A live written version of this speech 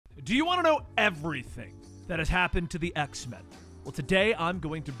Do you want to know everything that has happened to the X-Men? Well, today I'm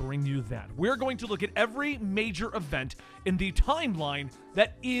going to bring you that. We're going to look at every major event in the timeline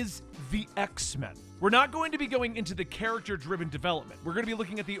that is the X-Men. We're not going to be going into the character-driven development. We're going to be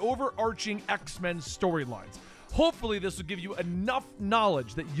looking at the overarching X-Men storylines. Hopefully, this will give you enough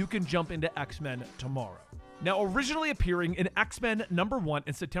knowledge that you can jump into X-Men tomorrow. Now, originally appearing in X-Men #1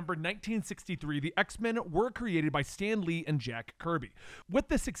 in September 1963, the X-Men were created by Stan Lee and Jack Kirby. With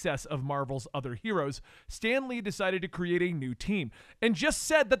the success of Marvel's other heroes, Stan Lee decided to create a new team and just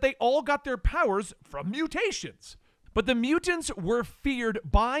said that they all got their powers from mutations. But the mutants were feared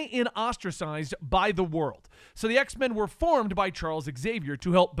by and ostracized by the world. So the X-Men were formed by Charles Xavier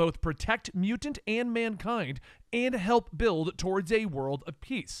to help both protect mutant and mankind and help build towards a world of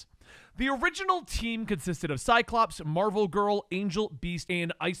peace. The original team consisted of Cyclops, Marvel Girl, Angel, Beast,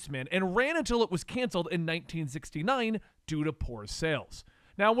 and Iceman, and ran until it was canceled in 1969 due to poor sales.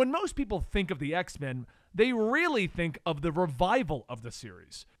 Now, when most people think of the X-Men, they really think of the revival of the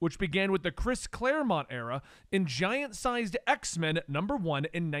series, which began with the Chris Claremont era in giant-sized X-Men #1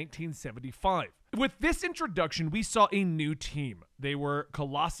 in 1975. With this introduction, we saw a new team. They were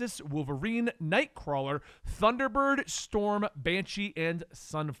Colossus, Wolverine, Nightcrawler, Thunderbird, Storm, Banshee, and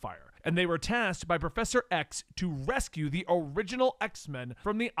Sunfire. And they were tasked by Professor X to rescue the original X-Men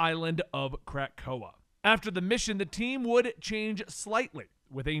from the island of Krakoa. After the mission, the team would change slightly,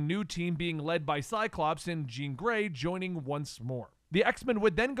 with a new team being led by Cyclops and Jean Grey joining once more. The X-Men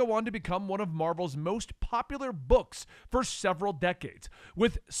would then go on to become one of Marvel's most popular books for several decades,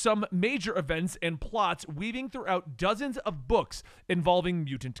 with some major events and plots weaving throughout dozens of books involving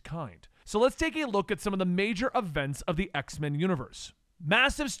mutant kind. So let's take a look at some of the major events of the X-Men universe.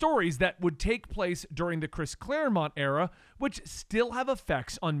 Massive stories that would take place during the Chris Claremont era, which still have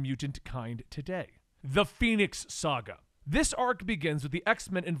effects on mutant kind today. The Phoenix Saga. This arc begins with the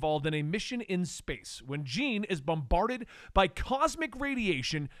X-Men involved in a mission in space. When Jean is bombarded by cosmic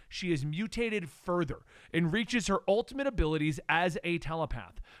radiation, she is mutated further and reaches her ultimate abilities as a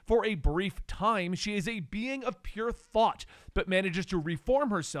telepath. For a brief time, she is a being of pure thought, but manages to reform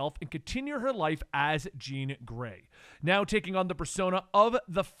herself and continue her life as Jean Grey. Now taking on the persona of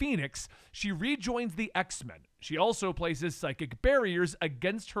the Phoenix, she rejoins the X-Men. She also places psychic barriers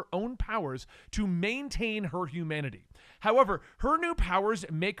against her own powers to maintain her humanity. However, her new powers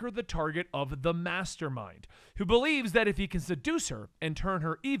make her the target of the Mastermind, who believes that if he can seduce her and turn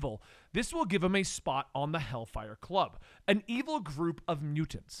her evil, this will give him a spot on the Hellfire Club, an evil group of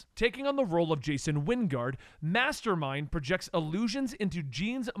mutants. Taking on the role of Jason Wingard, Mastermind projects illusions into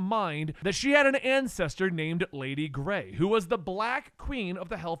Jean's mind that she had an ancestor named Lady Grey, who was the Black Queen of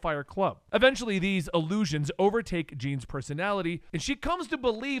the Hellfire Club. Eventually, these illusions overtake Jean's personality, and she comes to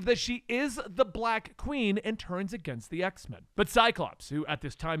believe that she is the Black Queen and turns against the X-Men. But Cyclops, who at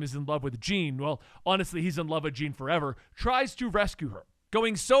this time is in love with Jean, well, honestly, he's in love with Jean forever, tries to rescue her,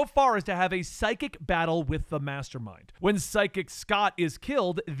 going so far as to have a psychic battle with the Mastermind. When Psychic Scott is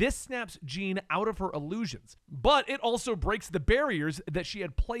killed, this snaps Jean out of her illusions, but it also breaks the barriers that she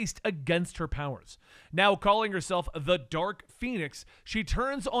had placed against her powers. Now calling herself the Dark Phoenix, she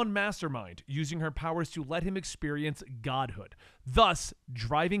turns on Mastermind, using her powers to let him experience godhood, thus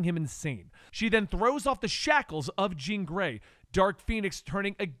driving him insane. She then throws off the shackles of Jean Grey, Dark Phoenix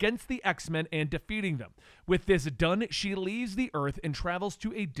turning against the X-Men and defeating them. With this done, she leaves the Earth and travels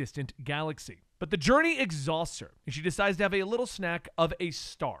to a distant galaxy. But the journey exhausts her, and she decides to have a little snack of a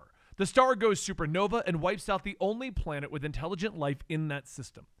star. The star goes supernova and wipes out the only planet with intelligent life in that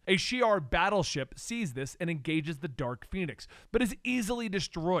system. A Shi'ar battleship sees this and engages the Dark Phoenix, but is easily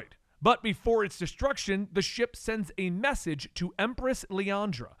destroyed. But before its destruction, the ship sends a message to Empress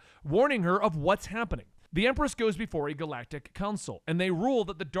Leandra, warning her of what's happening. The Empress goes before a galactic council, and they rule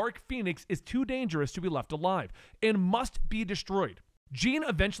that the Dark Phoenix is too dangerous to be left alive and must be destroyed. Jean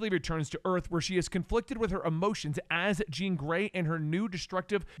eventually returns to Earth, where she is conflicted with her emotions as Jean Grey and her new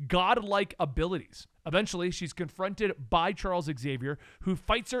destructive, godlike abilities. Eventually, she's confronted by Charles Xavier, who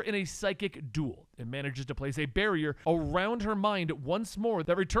fights her in a psychic duel and manages to place a barrier around her mind once more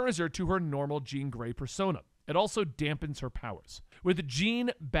that returns her to her normal Jean Grey persona. It also dampens her powers. With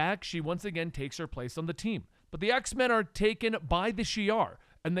Jean back, she once again takes her place on the team. But the X-Men are taken by the Shi'ar,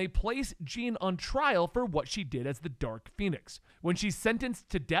 and they place Jean on trial for what she did as the Dark Phoenix. When she's sentenced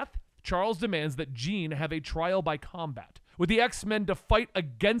to death, Charles demands that Jean have a trial by combat, with the X-Men to fight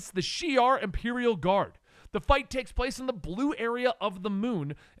against the Shi'ar Imperial Guard. The fight takes place in the blue area of the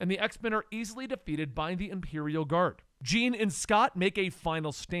moon, and the X-Men are easily defeated by the Imperial Guard. Jean and Scott make a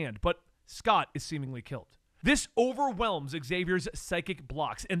final stand, but Scott is seemingly killed. This overwhelms Xavier's psychic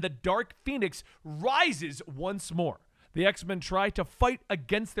blocks, and the Dark Phoenix rises once more. The X-Men try to fight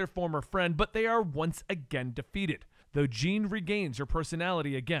against their former friend, but they are once again defeated, though Jean regains her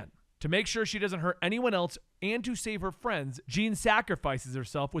personality again. To make sure she doesn't hurt anyone else and to save her friends, Jean sacrifices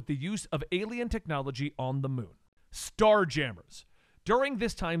herself with the use of alien technology on the moon. Starjammers. During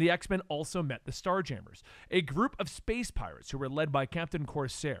this time, the X-Men also met the Starjammers, a group of space pirates who were led by Captain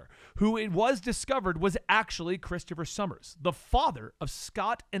Corsair, who it was discovered was actually Christopher Summers, the father of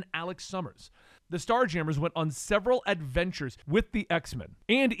Scott and Alex Summers. The Starjammers went on several adventures with the X-Men,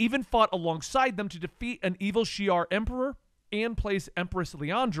 and even fought alongside them to defeat an evil Shi'ar Emperor and place Empress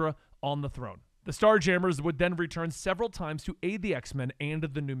Leandra on the throne. The Starjammers would then return several times to aid the X-Men and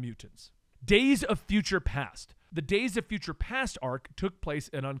the New Mutants. Days of Future Past. The Days of Future Past arc took place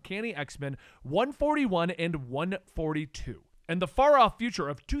in Uncanny X-Men 141 and 142. In the far-off future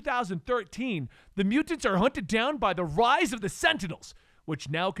of 2013, the mutants are hunted down by the rise of the Sentinels, which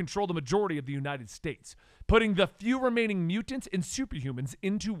now control the majority of the United States, putting the few remaining mutants and superhumans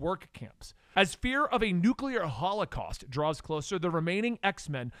into work camps. As fear of a nuclear holocaust draws closer, the remaining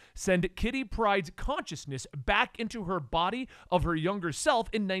X-Men send Kitty Pryde's consciousness back into her body of her younger self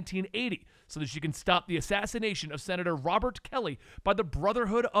in 1980, so that she can stop the assassination of Senator Robert Kelly by the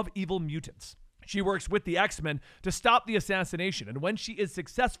Brotherhood of Evil Mutants. She works with the X-Men to stop the assassination, and when she is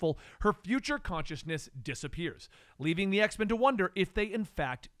successful, her future consciousness disappears, leaving the X-Men to wonder if they in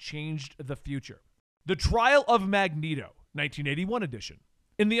fact changed the future. The Trial of Magneto, 1981 edition.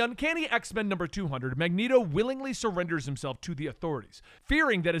 In the Uncanny X-Men number 200, Magneto willingly surrenders himself to the authorities,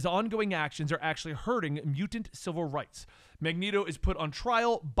 fearing that his ongoing actions are actually hurting mutant civil rights. Magneto is put on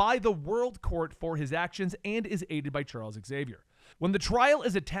trial by the World Court for his actions and is aided by Charles Xavier. When the trial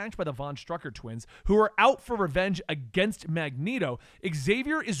is attacked by the Von Strucker twins, who are out for revenge against Magneto,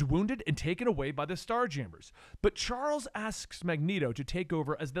 Xavier is wounded and taken away by the Starjammers. But Charles asks Magneto to take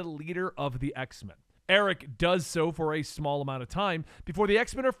over as the leader of the X-Men. Eric does so for a small amount of time before the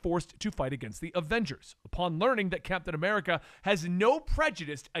X-Men are forced to fight against the Avengers. Upon learning that Captain America has no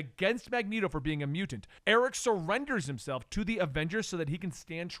prejudice against Magneto for being a mutant, Eric surrenders himself to the Avengers so that he can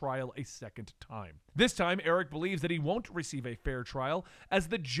stand trial a second time. This time, Eric believes that he won't receive a fair trial as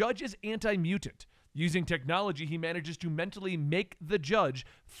the judge is anti-mutant. Using technology, he manages to mentally make the judge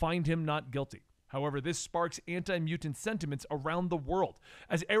find him not guilty. However, this sparks anti-mutant sentiments around the world,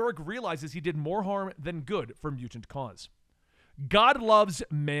 as Eric realizes he did more harm than good for mutant cause. God loves,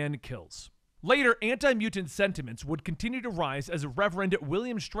 man kills. Later, anti-mutant sentiments would continue to rise as Reverend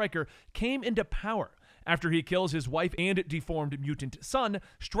William Stryker came into power. After he kills his wife and deformed mutant son,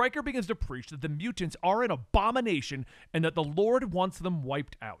 Stryker begins to preach that the mutants are an abomination and that the Lord wants them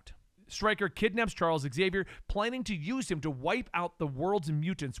wiped out. Stryker kidnaps Charles Xavier, planning to use him to wipe out the world's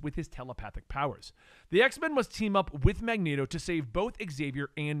mutants with his telepathic powers. The X-Men must team up with Magneto to save both Xavier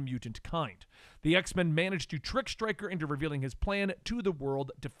and mutant kind. The X-Men manage to trick Stryker into revealing his plan to the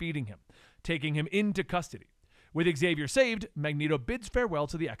world, defeating him, taking him into custody. With Xavier saved, Magneto bids farewell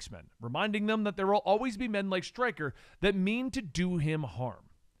to the X-Men, reminding them that there will always be men like Stryker that mean to do him harm.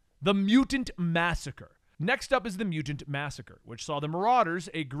 The Mutant Massacre. Next up is the Mutant Massacre, which saw the Marauders,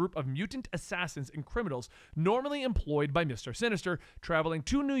 a group of mutant assassins and criminals normally employed by Mr. Sinister, traveling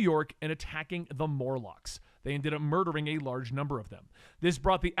to New York and attacking the Morlocks. They ended up murdering a large number of them. This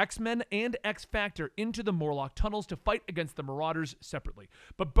brought the X-Men and X-Factor into the Morlock tunnels to fight against the Marauders separately.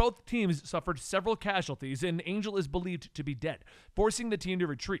 But both teams suffered several casualties, and Angel is believed to be dead, forcing the team to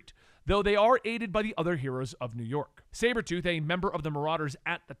retreat, though they are aided by the other heroes of New York. Sabretooth, a member of the Marauders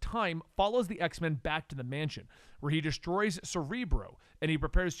at the time, follows the X-Men back to the mansion, where he destroys Cerebro, and he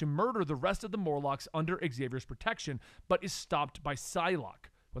prepares to murder the rest of the Morlocks under Xavier's protection, but is stopped by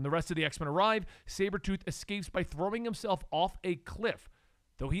Psylocke. When the rest of the X-Men arrive, Sabretooth escapes by throwing himself off a cliff,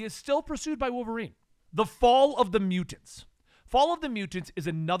 though he is still pursued by Wolverine. The Fall of the Mutants. Fall of the Mutants is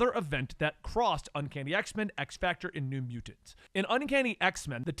another event that crossed Uncanny X-Men, X-Factor, and New Mutants. In Uncanny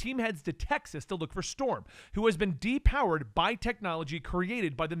X-Men, the team heads to Texas to look for Storm, who has been depowered by technology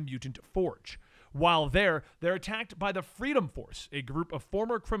created by the Mutant Forge. While there, they're attacked by the Freedom Force, a group of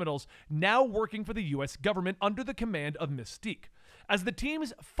former criminals now working for the US government under the command of Mystique. As the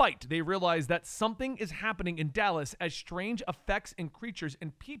teams fight, they realize that something is happening in Dallas as strange effects and creatures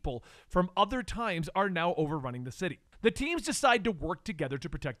and people from other times are now overrunning the city. The teams decide to work together to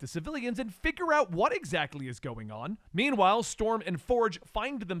protect the civilians and figure out what exactly is going on. Meanwhile, Storm and Forge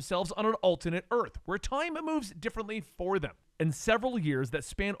find themselves on an alternate Earth, where time moves differently for them. In several years that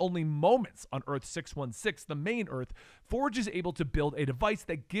span only moments on Earth 616, the main Earth, Forge is able to build a device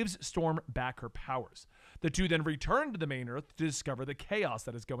that gives Storm back her powers. The two then return to the main Earth to discover the chaos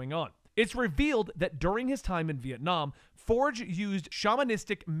that is going on. It's revealed that during his time in Vietnam, Forge used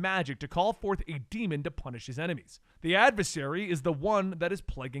shamanistic magic to call forth a demon to punish his enemies. The adversary is the one that is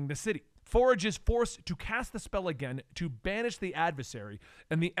plaguing the city. Forge is forced to cast the spell again to banish the adversary,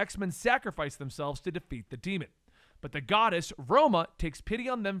 and the X-Men sacrifice themselves to defeat the demon. But the goddess, Roma, takes pity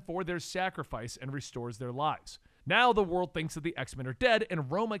on them for their sacrifice and restores their lives. Now the world thinks that the X-Men are dead,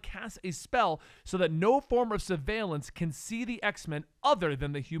 and Roma casts a spell so that no form of surveillance can see the X-Men other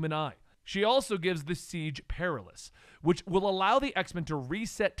than the human eye. She also gives the siege perilous, which will allow the X-Men to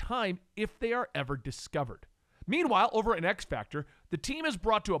reset time if they are ever discovered. Meanwhile, over in X Factor, the team is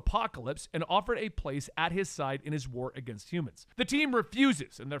brought to Apocalypse and offered a place at his side in his war against humans. The team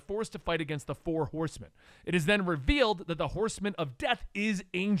refuses, and they're forced to fight against the Four Horsemen. It is then revealed that the Horseman of Death is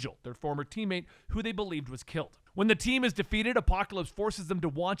Angel, their former teammate, who they believed was killed. When the team is defeated, Apocalypse forces them to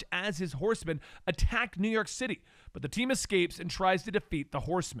watch as his Horsemen attack New York City, but the team escapes and tries to defeat the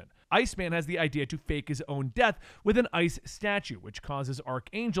Horsemen. Iceman has the idea to fake his own death with an ice statue, which causes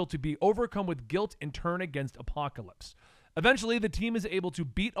Archangel to be overcome with guilt and turn against Apocalypse. Eventually, the team is able to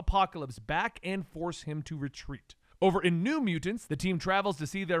beat Apocalypse back and force him to retreat. Over in New Mutants, the team travels to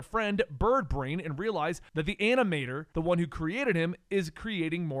see their friend Birdbrain and realize that the animator, the one who created him, is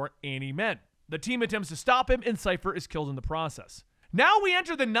creating more Ani-Men. The team attempts to stop him, and Cypher is killed in the process. Now we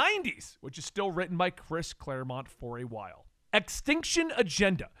enter the 90s, which is still written by Chris Claremont for a while. Extinction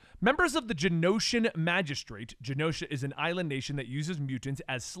Agenda. Members of the Genosian Magistrate, Genosha is an island nation that uses mutants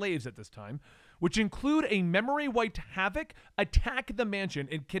as slaves at this time, which include a memory-wiped Havoc, attack the mansion,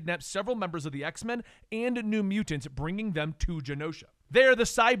 and kidnap several members of the X-Men and New Mutants, bringing them to Genosha. There, the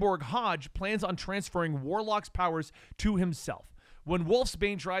cyborg Hodge plans on transferring Warlock's powers to himself. When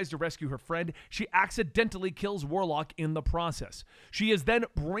Wolfsbane tries to rescue her friend, she accidentally kills Warlock in the process. She is then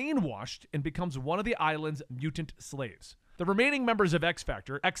brainwashed and becomes one of the island's mutant slaves. The remaining members of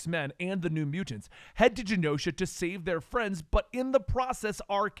X-Factor, X-Men, and the New Mutants head to Genosha to save their friends, but in the process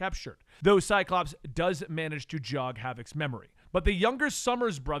are captured, though Cyclops does manage to jog Havoc's memory. But the younger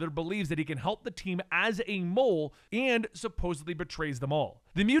Summers brother believes that he can help the team as a mole and supposedly betrays them all.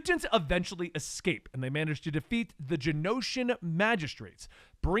 The mutants eventually escape, and they manage to defeat the Genosian magistrates,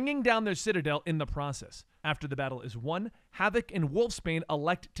 bringing down their citadel in the process. After the battle is won, Havoc and Wolfsbane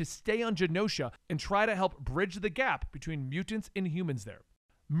elect to stay on Genosha and try to help bridge the gap between mutants and humans there.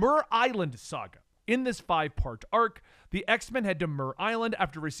 Mur Island Saga. In this 5-part arc, the X-Men head to Mur Island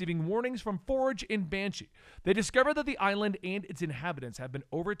after receiving warnings from Forge and Banshee. They discover that the island and its inhabitants have been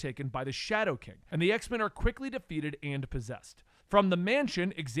overtaken by the Shadow King, and the X-Men are quickly defeated and possessed. From the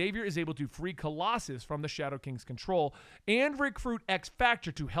mansion, Xavier is able to free Colossus from the Shadow King's control and recruit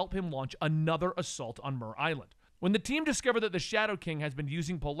X-Factor to help him launch another assault on Mur Island. When the team discover that the Shadow King has been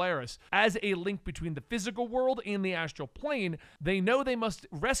using Polaris as a link between the physical world and the astral plane, they know they must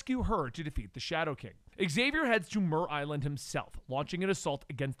rescue her to defeat the Shadow King. Xavier heads to Mur Island himself, launching an assault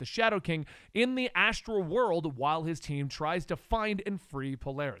against the Shadow King in the astral world while his team tries to find and free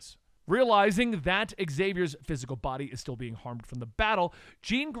Polaris. Realizing that Xavier's physical body is still being harmed from the battle,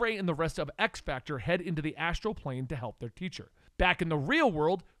 Jean Grey and the rest of X-Factor head into the astral plane to help their teacher. Back in the real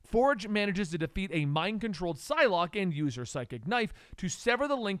world, Forge manages to defeat a mind-controlled Psylocke and use her psychic knife to sever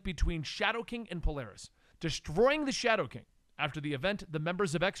the link between Shadow King and Polaris, destroying the Shadow King. After the event, the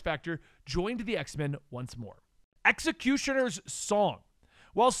members of X-Factor joined the X-Men once more. Executioner's Song.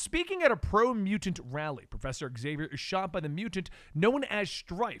 While speaking at a pro-mutant rally, Professor Xavier is shot by the mutant known as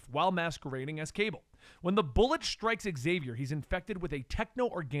Strife while masquerading as Cable. When the bullet strikes Xavier, he's infected with a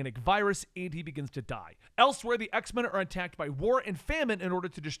techno-organic virus and he begins to die. Elsewhere, the X-Men are attacked by war and famine in order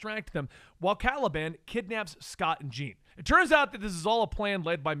to distract them, while Caliban kidnaps Scott and Jean. It turns out that this is all a plan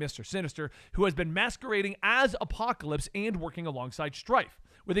led by Mr. Sinister, who has been masquerading as Apocalypse and working alongside Strife.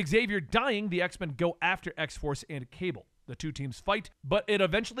 With Xavier dying, the X-Men go after X-Force and Cable. The two teams fight, but it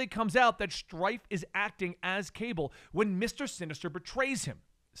eventually comes out that Strife is acting as Cable when Mr. Sinister betrays him.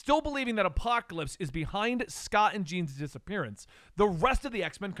 Still believing that Apocalypse is behind Scott and Jean's disappearance, the rest of the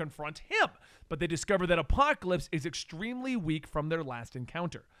X-Men confront him, but they discover that Apocalypse is extremely weak from their last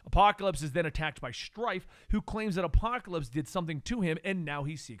encounter. Apocalypse is then attacked by Strife, who claims that Apocalypse did something to him and now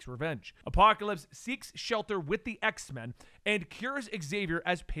he seeks revenge. Apocalypse seeks shelter with the X-Men and cures Xavier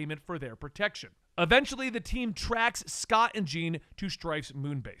as payment for their protection. Eventually, the team tracks Scott and Jean to Strife's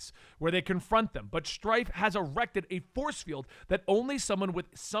moonbase, where they confront them, but Strife has erected a force field that only someone with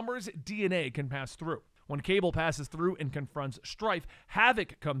Summers' DNA can pass through. When Cable passes through and confronts Strife,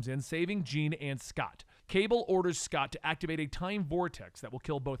 Havoc comes in, saving Jean and Scott. Cable orders Scott to activate a time vortex that will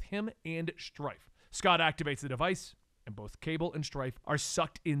kill both him and Strife. Scott activates the device, and both Cable and Strife are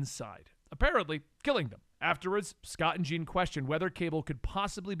sucked inside, apparently killing them. Afterwards, Scott and Jean question whether Cable could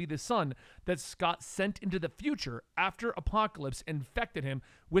possibly be the son that Scott sent into the future after Apocalypse infected him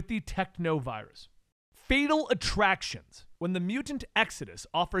with the technovirus. Fatal attractions. When the mutant Exodus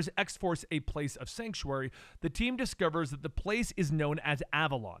offers X-Force a place of sanctuary, the team discovers that the place is known as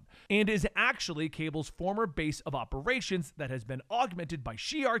Avalon and is actually Cable's former base of operations that has been augmented by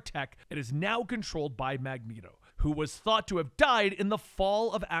Shi'ar tech and is now controlled by Magneto, who was thought to have died in the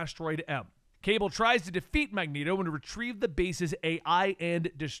fall of Asteroid M. Cable tries to defeat Magneto and retrieve the base's AI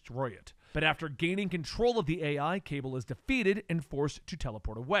and destroy it. But after gaining control of the AI, Cable is defeated and forced to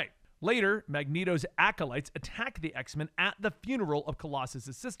teleport away. Later, Magneto's acolytes attack the X-Men at the funeral of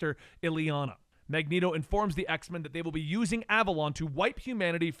Colossus' sister, Illyana. Magneto informs the X-Men that they will be using Avalon to wipe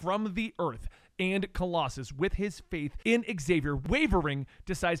humanity from the Earth, and Colossus, with his faith in Xavier wavering,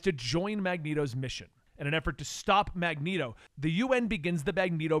 decides to join Magneto's mission. In an effort to stop Magneto, the UN begins the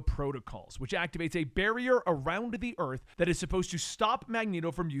Magneto Protocols, which activates a barrier around the Earth that is supposed to stop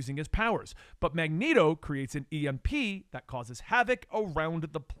Magneto from using his powers. But Magneto creates an EMP that causes havoc around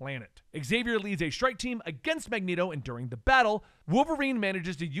the planet. Xavier leads a strike team against Magneto, and during the battle, Wolverine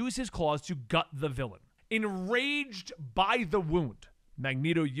manages to use his claws to gut the villain. Enraged by the wound,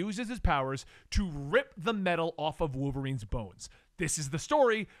 Magneto uses his powers to rip the metal off of Wolverine's bones. This is the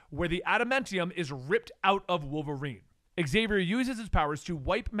story where the adamantium is ripped out of Wolverine. Xavier uses his powers to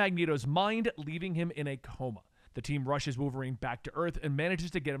wipe Magneto's mind, leaving him in a coma. The team rushes Wolverine back to Earth and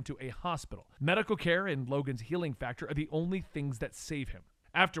manages to get him to a hospital. Medical care and Logan's healing factor are the only things that save him.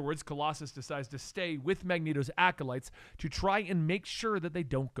 Afterwards, Colossus decides to stay with Magneto's acolytes to try and make sure that they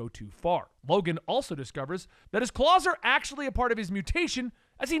don't go too far. Logan also discovers that his claws are actually a part of his mutation,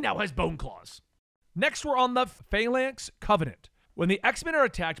 as he now has bone claws. Next, we're on the Phalanx Covenant. When the X-Men are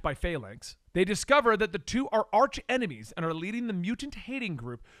attacked by Phalanx, they discover that the two are arch enemies and are leading the mutant-hating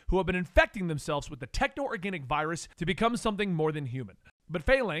group who have been infecting themselves with the techno-organic virus to become something more than human. But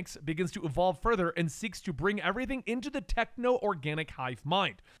Phalanx begins to evolve further and seeks to bring everything into the techno-organic hive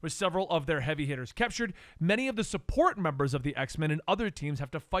mind. With several of their heavy hitters captured, many of the support members of the X-Men and other teams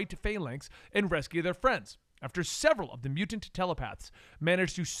have to fight Phalanx and rescue their friends. After several of the mutant telepaths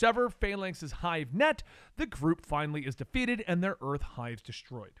manage to sever Phalanx's hive net, the group finally is defeated and their Earth hives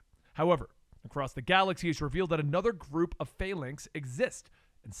destroyed. However, across the galaxy it's revealed that another group of Phalanx exist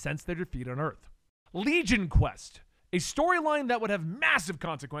and sense their defeat on Earth. Legion Quest. A storyline that would have massive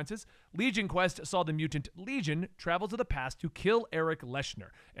consequences. Legion Quest saw the mutant Legion travel to the past to kill Eric Leshner,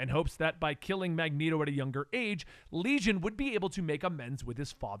 and hopes that by killing Magneto at a younger age, Legion would be able to make amends with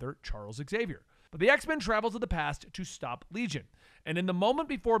his father, Charles Xavier. But the X-Men travel to the past to stop Legion, and in the moment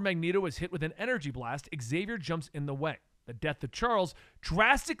before Magneto is hit with an energy blast, Xavier jumps in the way. The death of Charles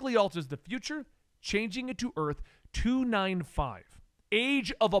drastically alters the future, changing it to Earth 295.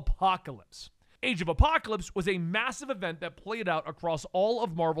 Age of Apocalypse. Age of Apocalypse was a massive event that played out across all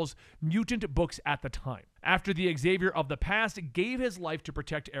of Marvel's mutant books at the time. After the Xavier of the past gave his life to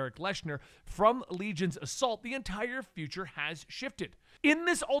protect Eric Leshner from Legion's assault, the entire future has shifted. In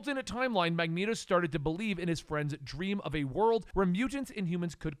this alternate timeline, Magneto started to believe in his friend's dream of a world where mutants and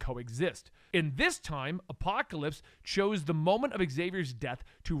humans could coexist. In this time, Apocalypse chose the moment of Xavier's death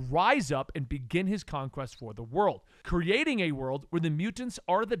to rise up and begin his conquest for the world, creating a world where the mutants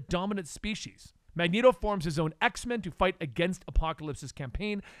are the dominant species. Magneto forms his own X-Men to fight against Apocalypse's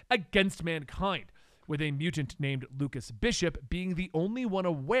campaign against mankind, with a mutant named Lucas Bishop being the only one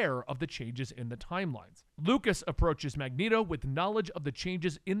aware of the changes in the timelines. Lucas approaches Magneto with knowledge of the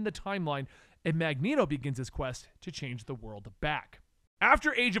changes in the timeline, and Magneto begins his quest to change the world back.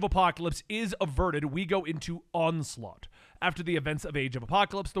 After Age of Apocalypse is averted, we go into Onslaught. After the events of Age of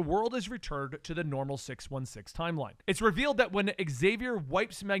Apocalypse, the world is returned to the normal 616 timeline. It's revealed that when Xavier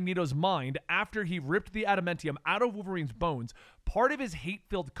wipes Magneto's mind after he ripped the adamantium out of Wolverine's bones, part of his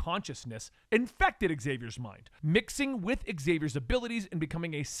hate-filled consciousness infected Xavier's mind, mixing with Xavier's abilities and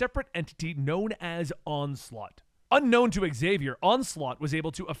becoming a separate entity known as Onslaught. Unknown to Xavier, Onslaught was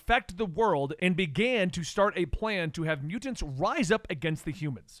able to affect the world and began to start a plan to have mutants rise up against the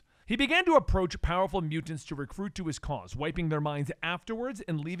humans. He began to approach powerful mutants to recruit to his cause, wiping their minds afterwards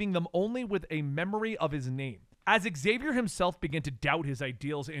and leaving them only with a memory of his name. As Xavier himself began to doubt his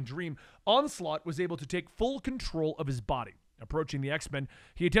ideals and dream, Onslaught was able to take full control of his body. Approaching the X-Men,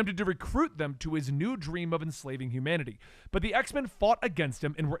 he attempted to recruit them to his new dream of enslaving humanity, but the X-Men fought against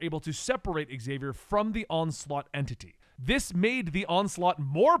him and were able to separate Xavier from the Onslaught entity. This made the Onslaught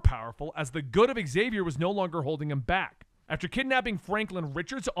more powerful as the good of Xavier was no longer holding him back. After kidnapping Franklin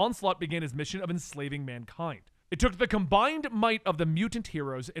Richards, Onslaught began his mission of enslaving mankind. It took the combined might of the mutant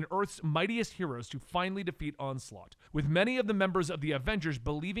heroes and Earth's mightiest heroes to finally defeat Onslaught, with many of the members of the Avengers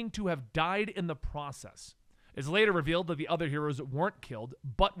believing to have died in the process. It's later revealed that the other heroes weren't killed,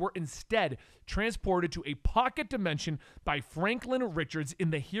 but were instead transported to a pocket dimension by Franklin Richards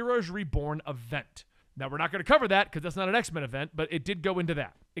in the Heroes Reborn event. Now, we're not going to cover that because that's not an X-Men event, but it did go into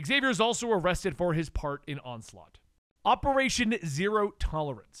that. Xavier is also arrested for his part in Onslaught. Operation Zero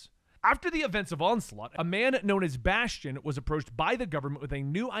Tolerance. After the events of Onslaught, a man known as Bastion was approached by the government with a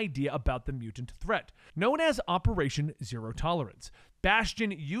new idea about the mutant threat, known as Operation Zero Tolerance. Bastion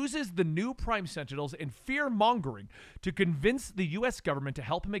uses the new Prime Sentinels and fear-mongering to convince the US government to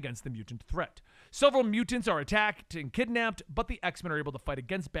help him against the mutant threat. Several mutants are attacked and kidnapped, but the X-Men are able to fight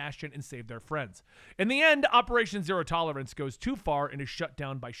against Bastion and save their friends. In the end, Operation Zero Tolerance goes too far and is shut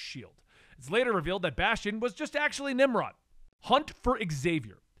down by S.H.I.E.L.D. It's later revealed that Bastion was just actually Nimrod. Hunt for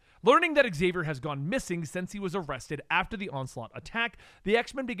Xavier. Learning that Xavier has gone missing since he was arrested after the Onslaught attack, the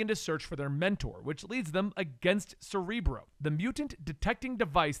X-Men begin to search for their mentor, which leads them against Cerebro. The mutant detecting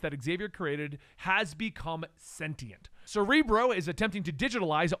device that Xavier created has become sentient. Cerebro is attempting to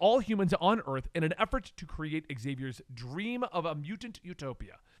digitalize all humans on Earth in an effort to create Xavier's dream of a mutant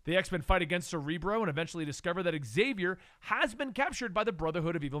utopia. The X-Men fight against Cerebro and eventually discover that Xavier has been captured by the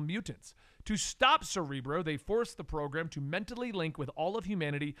Brotherhood of Evil Mutants. To stop Cerebro, they force the program to mentally link with all of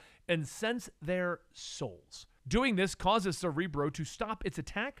humanity and sense their souls. Doing this causes Cerebro to stop its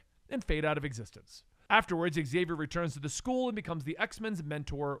attack and fade out of existence. Afterwards, Xavier returns to the school and becomes the X-Men's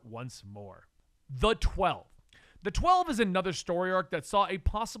mentor once more. The 12. The 12 is another story arc that saw a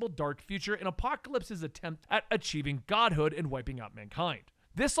possible dark future in Apocalypse's attempt at achieving godhood and wiping out mankind.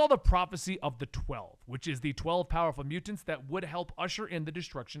 This saw the prophecy of the 12, which is the 12 powerful mutants that would help usher in the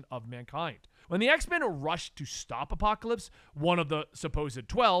destruction of mankind. When the X-Men rushed to stop Apocalypse, one of the supposed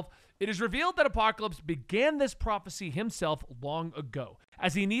 12, it is revealed that Apocalypse began this prophecy himself long ago,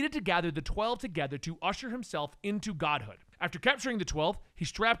 as he needed to gather the 12 together to usher himself into godhood. After capturing the 12, he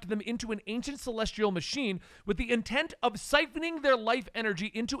strapped them into an ancient celestial machine with the intent of siphoning their life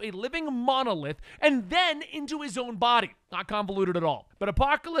energy into a living monolith and then into his own body. Not convoluted at all. But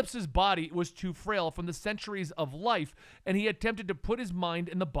Apocalypse's body was too frail from the centuries of life, and he attempted to put his mind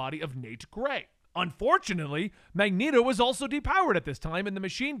in the body of Nate Gray. Unfortunately, Magneto was also depowered at this time, and the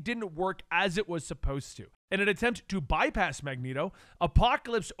machine didn't work as it was supposed to. In an attempt to bypass Magneto,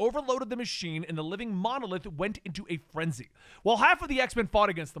 Apocalypse overloaded the machine and the living monolith went into a frenzy. While half of the X-Men fought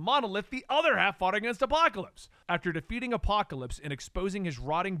against the monolith, the other half fought against Apocalypse. After defeating Apocalypse and exposing his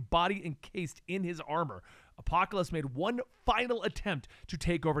rotting body encased in his armor, Apocalypse made one final attempt to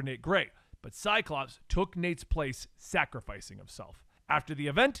take over Nate Gray, but Cyclops took Nate's place, sacrificing himself. After the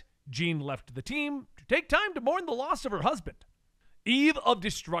event, Jean left the team to take time to mourn the loss of her husband. Eve of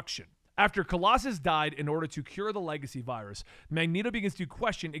Destruction. After Colossus died in order to cure the legacy virus, Magneto begins to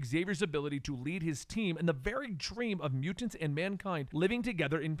question Xavier's ability to lead his team in the very dream of mutants and mankind living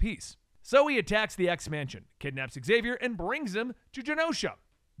together in peace. So he attacks the X-Mansion, kidnaps Xavier, and brings him to Genosha.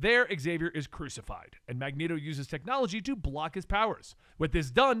 There, Xavier is crucified, and Magneto uses technology to block his powers. With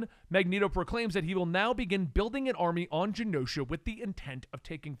this done, Magneto proclaims that he will now begin building an army on Genosha with the intent of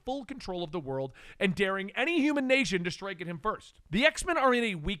taking full control of the world and daring any human nation to strike at him first. The X-Men are in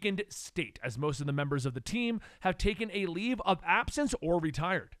a weakened state, as most of the members of the team have taken a leave of absence or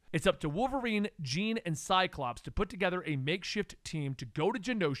retired. It's up to Wolverine, Jean, and Cyclops to put together a makeshift team to go to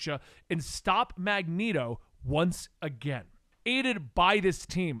Genosha and stop Magneto once again. Aided by this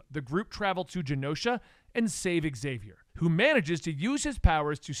team, the group travel to Genosha and save Xavier, who manages to use his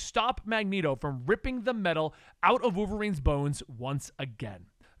powers to stop Magneto from ripping the metal out of Wolverine's bones once again.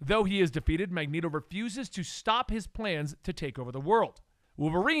 Though he is defeated, Magneto refuses to stop his plans to take over the world.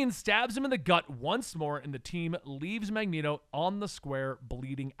 Wolverine stabs him in the gut once more, and the team leaves Magneto on the square,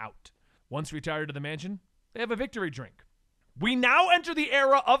 bleeding out. Once retired to the mansion, they have a victory drink. We now enter the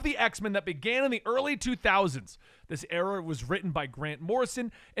era of the X-Men that began in the early 2000s. This era was written by Grant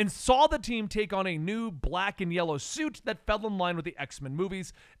Morrison and saw the team take on a new black and yellow suit that fell in line with the X-Men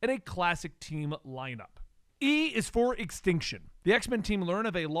movies and a classic team lineup. E is for Extinction. The X-Men team learn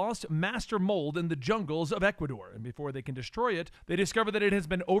of a lost master mold in the jungles of Ecuador, and before they can destroy it, they discover that it has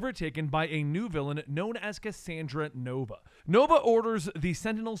been overtaken by a new villain known as Cassandra Nova. Nova orders the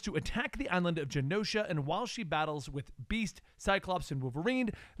Sentinels to attack the island of Genosha, and while she battles with Beast, Cyclops, and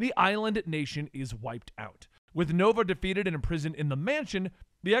Wolverine, the island nation is wiped out. With Nova defeated and imprisoned in the mansion,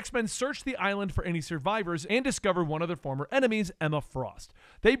 The X-Men search the island for any survivors and discover one of their former enemies, Emma Frost.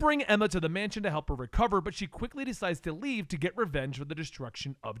 They bring Emma to the mansion to help her recover, but she quickly decides to leave to get revenge for the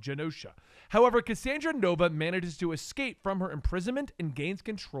destruction of Genosha. However, Cassandra Nova manages to escape from her imprisonment and gains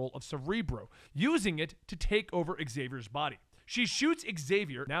control of Cerebro, using it to take over Xavier's body. She shoots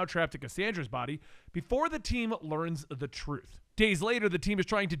Xavier, now trapped in Cassandra's body, before the team learns the truth. Days later, the team is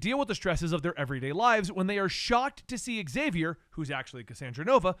trying to deal with the stresses of their everyday lives when they are shocked to see Xavier, who's actually Cassandra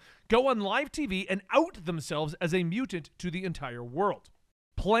Nova, go on live TV and out themselves as a mutant to the entire world.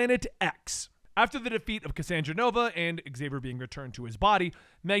 Planet X. After the defeat of Cassandra Nova and Xavier being returned to his body,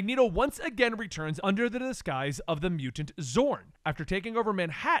 Magneto once again returns under the disguise of the mutant Zorn. After taking over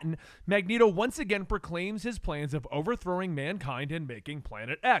Manhattan, Magneto once again proclaims his plans of overthrowing mankind and making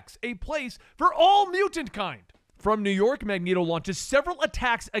Planet X a place for all mutant kind. From New York, Magneto launches several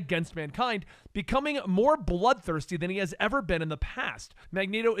attacks against mankind, becoming more bloodthirsty than he has ever been in the past.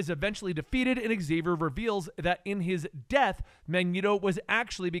 Magneto is eventually defeated, and Xavier reveals that in his death, Magneto was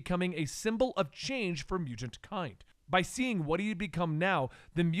actually becoming a symbol of change for mutant kind. By seeing what he had become now,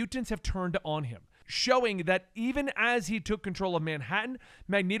 the mutants have turned on him, showing that even as he took control of Manhattan,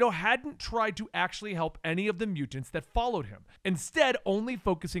 Magneto hadn't tried to actually help any of the mutants that followed him, instead only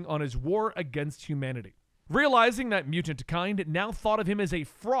focusing on his war against humanity. Realizing that mutant kind now thought of him as a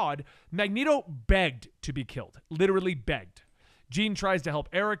fraud, Magneto begged to be killed. Literally begged. Jean tries to help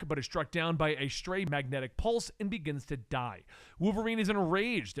Eric, but is struck down by a stray magnetic pulse and begins to die. Wolverine is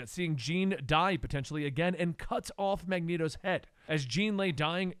enraged at seeing Jean die potentially again and cuts off Magneto's head. As Jean lay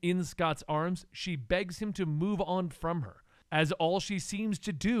dying in Scott's arms, she begs him to move on from her, as all she seems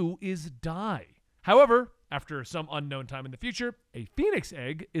to do is die. However, after some unknown time in the future, a Phoenix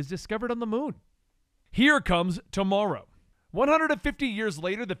egg is discovered on the moon. Here comes tomorrow. 150 years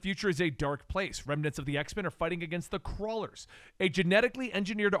later, the future is a dark place. Remnants of the X-Men are fighting against the Crawlers, a genetically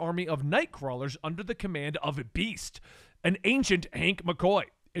engineered army of Nightcrawlers under the command of Beast, an ancient Hank McCoy.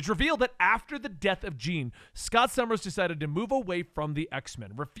 It's revealed that after the death of Jean, Scott Summers decided to move away from the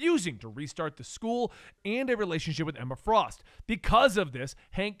X-Men, refusing to restart the school and a relationship with Emma Frost. Because of this,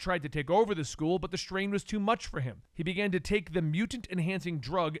 Hank tried to take over the school, but the strain was too much for him. He began to take the mutant-enhancing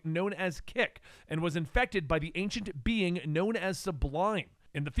drug known as Kick and was infected by the ancient being known as Sublime.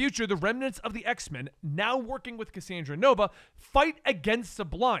 In the future, the remnants of the X-Men, now working with Cassandra Nova, fight against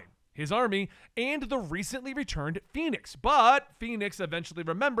Sublime, his army, and the recently returned Phoenix. But Phoenix eventually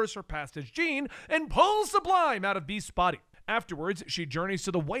remembers her past as Jean and pulls Sublime out of Beast's body. Afterwards, she journeys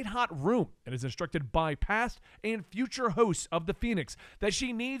to the White-Hot Room and is instructed by past and future hosts of the Phoenix that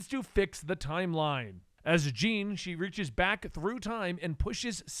she needs to fix the timeline. As Jean, she reaches back through time and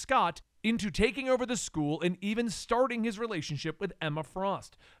pushes Scott into taking over the school and even starting his relationship with Emma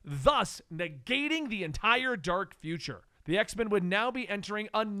Frost, thus negating the entire dark future. The X-Men would now be entering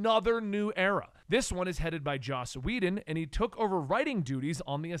another new era. This one is headed by Joss Whedon, and he took over writing duties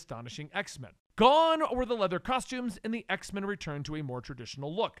on the Astonishing X-Men. Gone were the leather costumes, and the X-Men returned to a more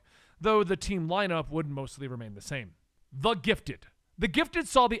traditional look, though the team lineup would mostly remain the same. The Gifted. The Gifted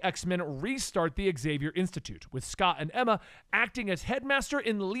saw the X-Men restart the Xavier Institute, with Scott and Emma acting as headmaster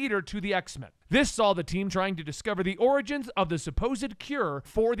and leader to the X-Men. This saw the team trying to discover the origins of the supposed cure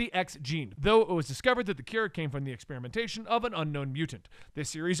for the X gene, though it was discovered that the cure came from the experimentation of an unknown mutant.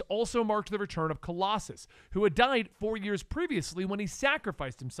 This series also marked the return of Colossus, who had died 4 years previously when he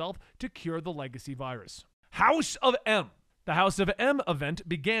sacrificed himself to cure the legacy virus. House of M. The House of M event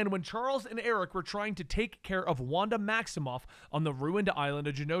began when Charles and Eric were trying to take care of Wanda Maximoff on the ruined island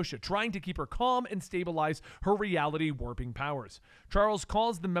of Genosha, trying to keep her calm and stabilize her reality warping powers. Charles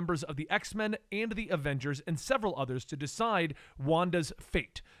calls the members of the X-Men and the Avengers and several others to decide Wanda's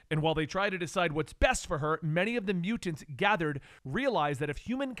fate. And while they try to decide what's best for her, many of the mutants gathered realize that if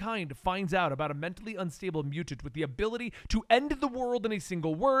humankind finds out about a mentally unstable mutant with the ability to end the world in a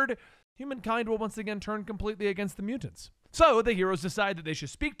single word, humankind will once again turn completely against the mutants. So the heroes decide that they should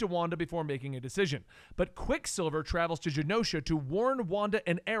speak to Wanda before making a decision. But Quicksilver travels to Genosha to warn Wanda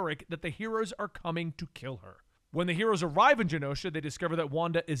and Eric that the heroes are coming to kill her. When the heroes arrive in Genosha, they discover that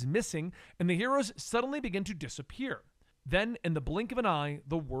Wanda is missing, and the heroes suddenly begin to disappear. Then, in the blink of an eye,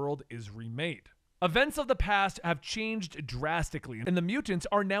 the world is remade. Events of the past have changed drastically, and the mutants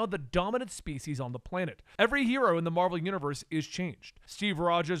are now the dominant species on the planet. Every hero in the Marvel Universe is changed. Steve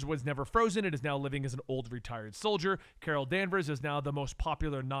Rogers was never frozen and is now living as an old retired soldier. Carol Danvers is now the most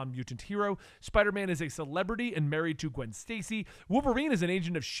popular non-mutant hero. Spider-Man is a celebrity and married to Gwen Stacy. Wolverine is an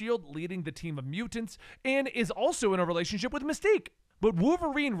agent of S.H.I.E.L.D. leading the team of mutants and is also in a relationship with Mystique. But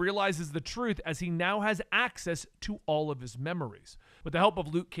Wolverine realizes the truth as he now has access to all of his memories. With the help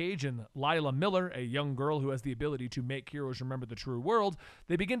of Luke Cage and Lila Miller, a young girl who has the ability to make heroes remember the true world,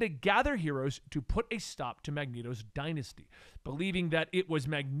 they begin to gather heroes to put a stop to Magneto's dynasty, believing that it was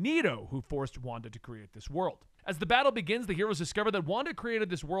Magneto who forced Wanda to create this world. As the battle begins, the heroes discover that Wanda created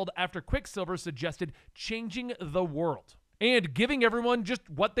this world after Quicksilver suggested changing the world and giving everyone just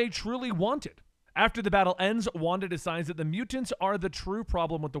what they truly wanted. After the battle ends, Wanda decides that the mutants are the true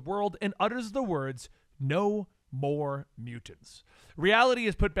problem with the world and utters the words, "No more mutants." Reality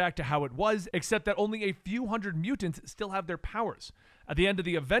is put back to how it was, except that only a few hundred mutants still have their powers. At the end of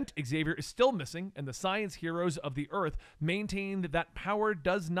the event, Xavier is still missing, and the science heroes of the Earth maintain that power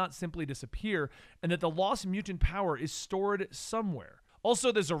does not simply disappear, and that the lost mutant power is stored somewhere. Also,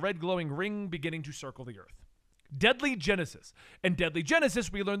 there's a red glowing ring beginning to circle the Earth. Deadly Genesis. In Deadly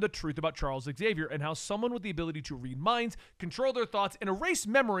Genesis, we learn the truth about Charles Xavier and how someone with the ability to read minds, control their thoughts, and erase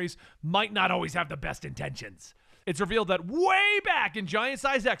memories might not always have the best intentions. It's revealed that way back in Giant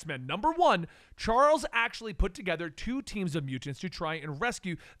Size X-Men #1, Charles actually put together 2 teams of mutants to try and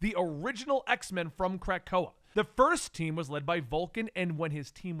rescue the original X-Men from Krakoa. The first team was led by Vulcan, and when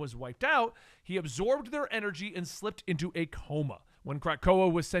his team was wiped out, he absorbed their energy and slipped into a coma. When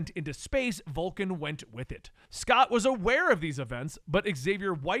Krakoa was sent into space, Vulcan went with it. Scott was aware of these events, but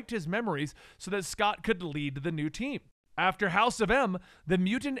Xavier wiped his memories so that Scott could lead the new team. After House of M, the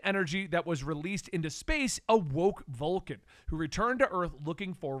mutant energy that was released into space awoke Vulcan, who returned to Earth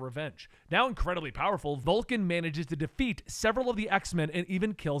looking for revenge. Now incredibly powerful, Vulcan manages to defeat several of the X-Men and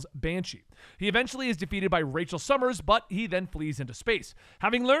even kills Banshee. He eventually is defeated by Rachel Summers, but he then flees into space.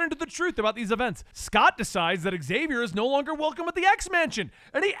 Having learned the truth about these events, Scott decides that Xavier is no longer welcome at the X-Mansion,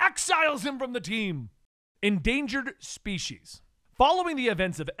 and he exiles him from the team. Endangered Species. Following the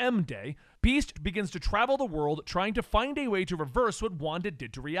events of M-Day, Beast begins to travel the world trying to find a way to reverse what Wanda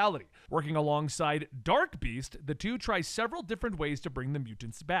did to reality. Working alongside Dark Beast, the two try several different ways to bring the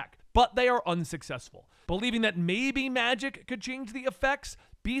mutants back, but they are unsuccessful. Believing that maybe magic could change the effects,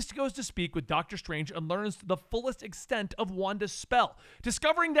 Beast goes to speak with Doctor Strange and learns the fullest extent of Wanda's spell,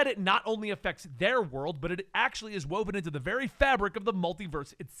 discovering that it not only affects their world, but it actually is woven into the very fabric of the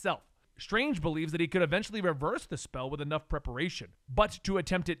multiverse itself. Strange believes that he could eventually reverse the spell with enough preparation, but to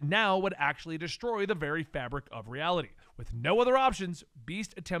attempt it now would actually destroy the very fabric of reality. With no other options,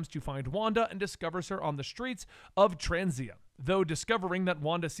 Beast attempts to find Wanda and discovers her on the streets of Transia, though discovering that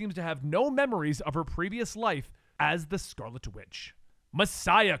Wanda seems to have no memories of her previous life as the Scarlet Witch.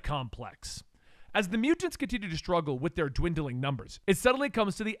 Messiah Complex. As the mutants continue to struggle with their dwindling numbers, it suddenly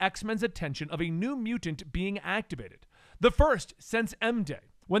comes to the X-Men's attention of a new mutant being activated. The first since M-Day.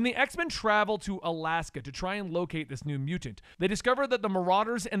 When the X-Men travel to Alaska to try and locate this new mutant, they discover that the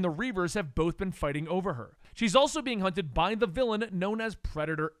Marauders and the Reavers have both been fighting over her. She's also being hunted by the villain known as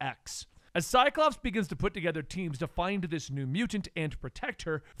Predator X. As Cyclops begins to put together teams to find this new mutant and protect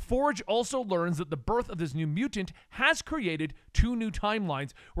her, Forge also learns that the birth of this new mutant has created 2 new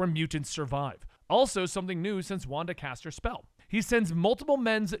timelines where mutants survive. Also something new since Wanda cast her spell. He sends multiple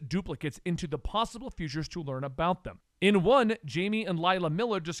men's duplicates into the possible futures to learn about them. In one, Jamie and Lila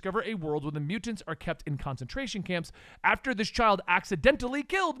Miller discover a world where the mutants are kept in concentration camps after this child accidentally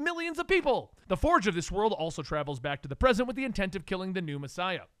killed millions of people. The Forge of this world also travels back to the present with the intent of killing the new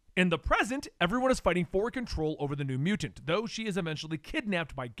Messiah. In the present, everyone is fighting for control over the new mutant, though she is eventually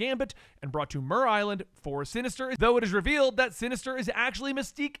kidnapped by Gambit and brought to Mur Island for Sinister, though it is revealed that Sinister is actually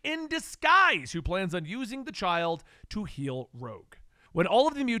Mystique in disguise, who plans on using the child to heal Rogue. When all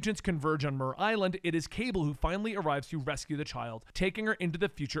of the mutants converge on Mur Island, it is Cable who finally arrives to rescue the child, taking her into the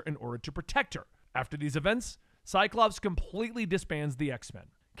future in order to protect her. After these events, Cyclops completely disbands the X-Men.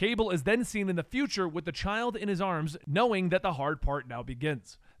 Cable is then seen in the future with the child in his arms, knowing that the hard part now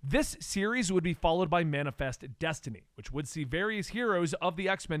begins. This series would be followed by Manifest Destiny, which would see various heroes of the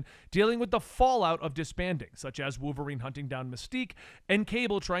X-Men dealing with the fallout of disbanding, such as Wolverine hunting down Mystique and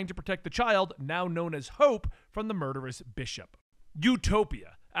Cable trying to protect the child, now known as Hope, from the murderous Bishop.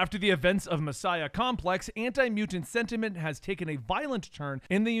 Utopia. After the events of Messiah Complex, anti-mutant sentiment has taken a violent turn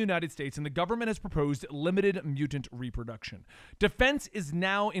in the United States, and the government has proposed limited mutant reproduction. Defense is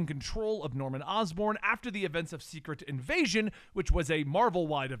now in control of Norman Osborn after the events of Secret Invasion, which was a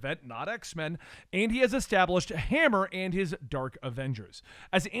Marvel-wide event, not X-Men, and he has established Hammer and his Dark Avengers.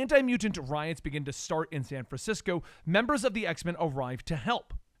 As anti-mutant riots begin to start in San Francisco, members of the X-Men arrive to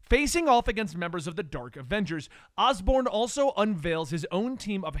help. Facing off against members of the Dark Avengers, Osborn also unveils his own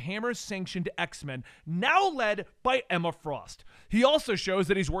team of Hammer-sanctioned X-Men, now led by Emma Frost. He also shows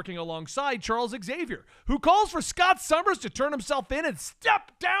that he's working alongside Charles Xavier, who calls for Scott Summers to turn himself in and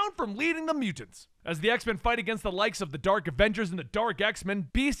step down from leading the mutants. As the X-Men fight against the likes of the Dark Avengers and the Dark X-Men,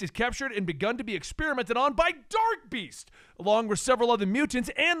 Beast is captured and begun to be experimented on by Dark Beast. Along with several other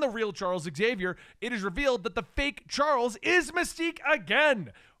mutants and the real Charles Xavier, it is revealed that the fake Charles is Mystique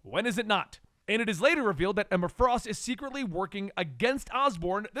again. When is it not? And it is later revealed that Emma Frost is secretly working against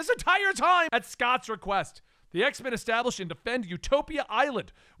Osborn this entire time at Scott's request. The X-Men establish and defend Utopia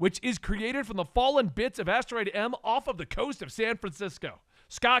Island, which is created from the fallen bits of Asteroid M off of the coast of San Francisco.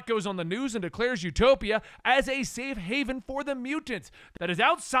 Scott goes on the news and declares Utopia as a safe haven for the mutants that is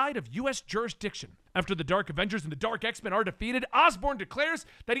outside of U.S. jurisdiction. After the Dark Avengers and the Dark X-Men are defeated, Osborn declares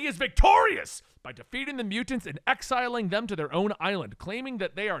that he is victorious by defeating the mutants and exiling them to their own island, claiming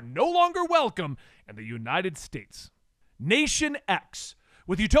that they are no longer welcome in the United States. Nation X.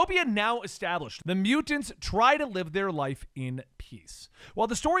 With Utopia now established, the mutants try to live their life in peace. While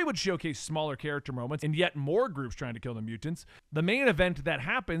the story would showcase smaller character moments and yet more groups trying to kill the mutants, the main event that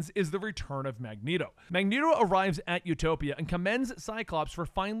happens is the return of Magneto. Magneto arrives at Utopia and commends Cyclops for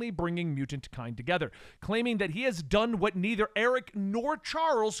finally bringing mutant kind together, claiming that he has done what neither Eric nor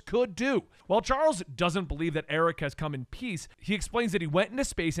Charles could do. While Charles doesn't believe that Eric has come in peace, he explains that he went into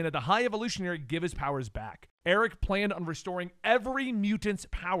space and had the High Evolutionary give his powers back. Eric planned on restoring every mutant's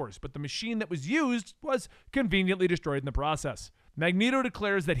powers, but the machine that was used was conveniently destroyed in the process. Magneto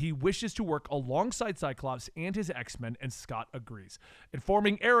declares that he wishes to work alongside Cyclops and his X-Men, and Scott agrees,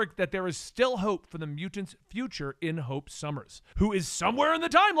 informing Eric that there is still hope for the mutants' future in Hope Summers, who is somewhere in the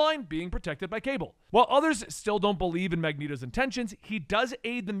timeline being protected by Cable. While others still don't believe in Magneto's intentions, he does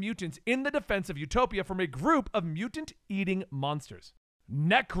aid the mutants in the defense of Utopia from a group of mutant-eating monsters.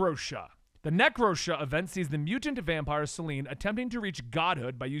 Necrosha. The Necrosha event sees the mutant vampire Selene attempting to reach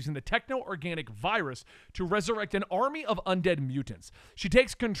godhood by using the techno-organic virus to resurrect an army of undead mutants. She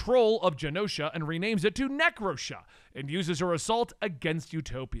takes control of Genosha and renames it to Necrosha and uses her assault against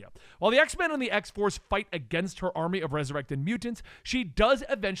Utopia. While the X-Men and the X-Force fight against her army of resurrected mutants, she does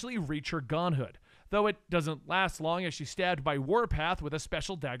eventually reach her godhood, though it doesn't last long as she's stabbed by Warpath with a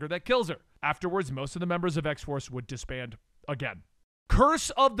special dagger that kills her. Afterwards, most of the members of X-Force would disband again. Curse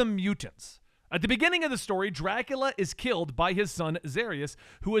of the Mutants. At the beginning of the story, Dracula is killed by his son Zarius,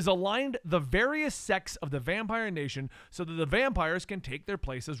 who has aligned the various sects of the vampire nation so that the vampires can take their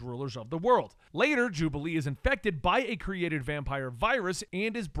place as rulers of the world. Later, Jubilee is infected by a created vampire virus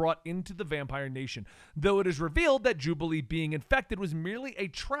and is brought into the vampire nation, though it is revealed that Jubilee being infected was merely a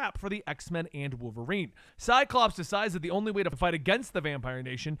trap for the X-Men and Wolverine. Cyclops decides that the only way to fight against the vampire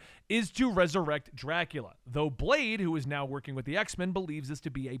nation is to resurrect Dracula, though Blade, who is now working with the X-Men, believes this to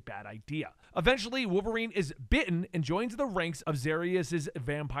be a bad idea. Eventually, Wolverine is bitten and joins the ranks of Zarius'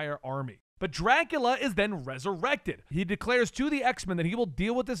 vampire army. But Dracula is then resurrected. He declares to the X-Men that he will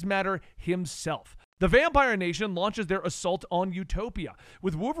deal with this matter himself. The Vampire Nation launches their assault on Utopia,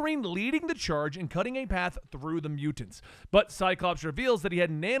 with Wolverine leading the charge and cutting a path through the mutants. But Cyclops reveals that he had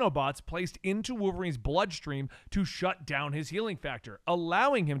nanobots placed into Wolverine's bloodstream to shut down his healing factor,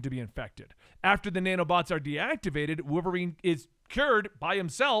 allowing him to be infected. After the nanobots are deactivated, Wolverine is cured by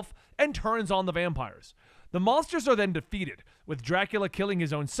himself and turns on the vampires. The monsters are then defeated, with Dracula killing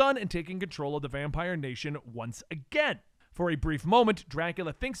his own son and taking control of the Vampire Nation once again. For a brief moment,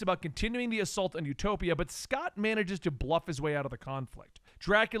 Dracula thinks about continuing the assault on Utopia, but Scott manages to bluff his way out of the conflict.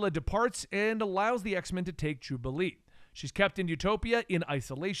 Dracula departs and allows the X-Men to take Jubilee. She's kept in Utopia in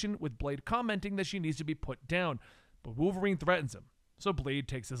isolation, with Blade commenting that she needs to be put down, but Wolverine threatens him, so Blade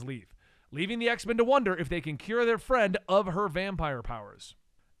takes his leave, leaving the X-Men to wonder if they can cure their friend of her vampire powers.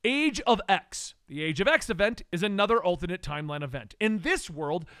 Age of X. The Age of X event is another alternate timeline event. In this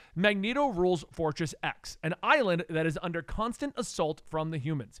world, Magneto rules Fortress X, an island that is under constant assault from the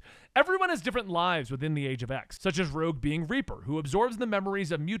humans. Everyone has different lives within the Age of X, such as Rogue being Reaper, who absorbs the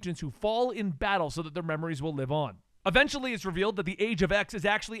memories of mutants who fall in battle so that their memories will live on. Eventually, it's revealed that the Age of X is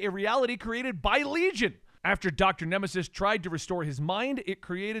actually a reality created by Legion. After Dr. Nemesis tried to restore his mind, it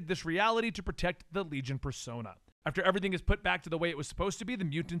created this reality to protect the Legion persona. After everything is put back to the way it was supposed to be, the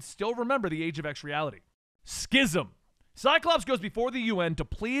mutants still remember the Age of X reality. Schism. Cyclops goes before the UN to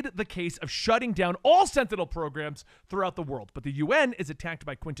plead the case of shutting down all Sentinel programs throughout the world, but the UN is attacked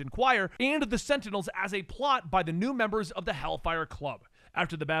by Quentin Quire and the Sentinels as a plot by the new members of the Hellfire Club.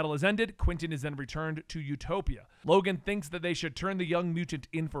 After the battle is ended, Quentin is then returned to Utopia. Logan thinks that they should turn the young mutant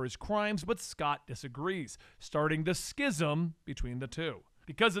in for his crimes, but Scott disagrees, starting the schism between the two.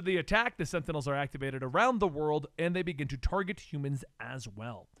 Because of the attack, the Sentinels are activated around the world, and they begin to target humans as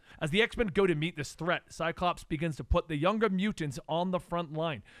well. As the X-Men go to meet this threat, Cyclops begins to put the younger mutants on the front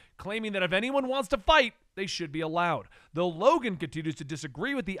line, claiming that if anyone wants to fight, they should be allowed, though Logan continues to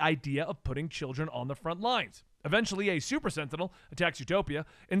disagree with the idea of putting children on the front lines. Eventually, a Super Sentinel attacks Utopia,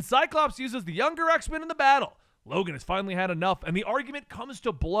 and Cyclops uses the younger X-Men in the battle. Logan has finally had enough, and the argument comes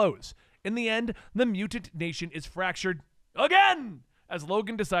to blows. In the end, the mutant nation is fractured again, as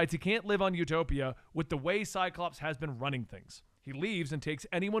Logan decides he can't live on Utopia with the way Cyclops has been running things. He leaves and takes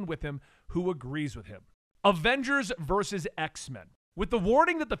anyone with him who agrees with him. Avengers versus X-Men. With the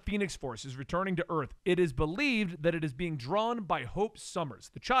warning that the Phoenix Force is returning to Earth, it is believed that it is being drawn by Hope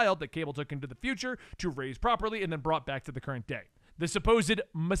Summers, the child that Cable took into the future to raise properly and then brought back to the current day, the supposed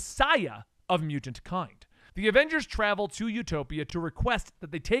messiah of mutant kind. The Avengers travel to Utopia to request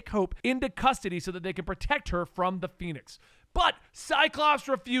that they take Hope into custody so that they can protect her from the Phoenix. But Cyclops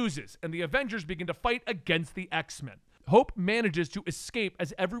refuses, and the Avengers begin to fight against the X-Men. Hope manages to escape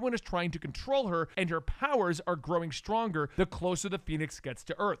as everyone is trying to control her, and her powers are growing stronger the closer the Phoenix gets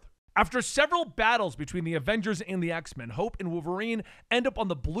to Earth. After several battles between the Avengers and the X-Men, Hope and Wolverine end up on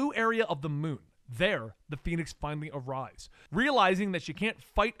the blue area of the moon. There, the Phoenix finally arrives. Realizing that she can't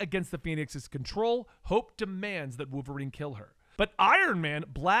fight against the Phoenix's control, Hope demands that Wolverine kill her. But Iron Man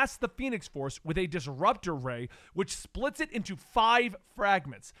blasts the Phoenix Force with a disruptor ray, which splits it into 5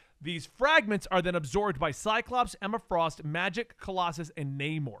 fragments. These fragments are then absorbed by Cyclops, Emma Frost, Magic, Colossus, and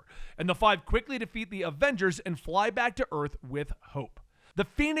Namor. And the 5 quickly defeat the Avengers and fly back to Earth with Hope. The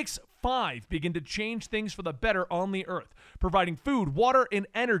Phoenix 5 begin to change things for the better on the Earth, providing food, water, and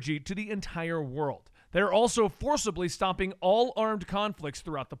energy to the entire world. They are also forcibly stopping all armed conflicts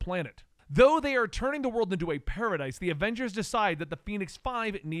throughout the planet. Though they are turning the world into a paradise, the Avengers decide that the Phoenix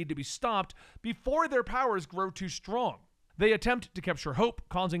 5 need to be stopped before their powers grow too strong. They attempt to capture Hope,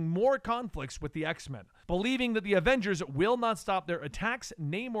 causing more conflicts with the X-Men. Believing that the Avengers will not stop their attacks,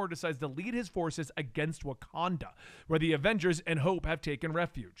 Namor decides to lead his forces against Wakanda, where the Avengers and Hope have taken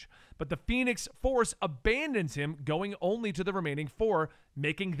refuge. But the Phoenix Force abandons him, going only to the remaining 4,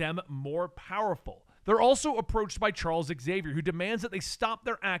 making them more powerful. They're also approached by Charles Xavier, who demands that they stop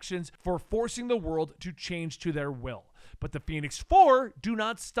their actions for forcing the world to change to their will. But the Phoenix 4 do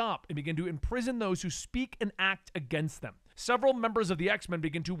not stop and begin to imprison those who speak and act against them. Several members of the X-Men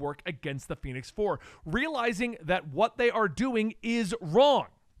begin to work against the Phoenix 4, realizing that what they are doing is wrong.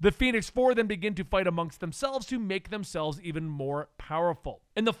 The Phoenix 4 then begin to fight amongst themselves to make themselves even more powerful.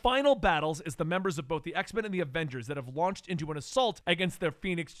 In the final battles, it's the members of both the X-Men and the Avengers that have launched into an assault against their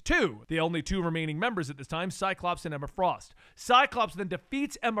Phoenix 2, the only 2 remaining members at this time, Cyclops and Emma Frost. Cyclops then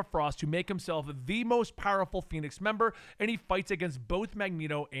defeats Emma Frost to make himself the most powerful Phoenix member, and he fights against both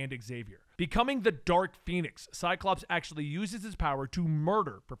Magneto and Xavier. Becoming the Dark Phoenix, Cyclops actually uses his power to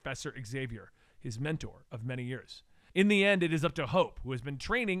murder Professor Xavier, his mentor of many years. In the end, it is up to Hope, who has been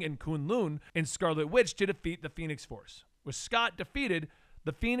training in Kunlun and Scarlet Witch, to defeat the Phoenix Force. With Scott defeated,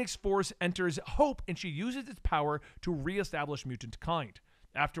 the Phoenix Force enters Hope, and she uses its power to reestablish mutant kind.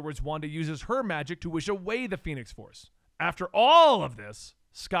 Afterwards, Wanda uses her magic to wish away the Phoenix Force. After all of this,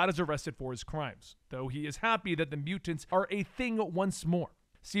 Scott is arrested for his crimes, though he is happy that the mutants are a thing once more.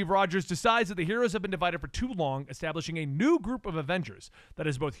 Steve Rogers decides that the heroes have been divided for too long, establishing a new group of Avengers that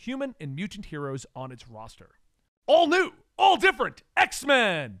is both human and mutant heroes on its roster. All new, all different,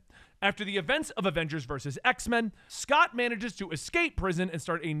 X-Men! After the events of Avengers vs. X-Men, Scott manages to escape prison and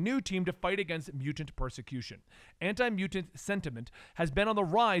start a new team to fight against mutant persecution. Anti-mutant sentiment has been on the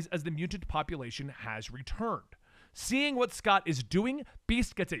rise as the mutant population has returned. Seeing what Scott is doing,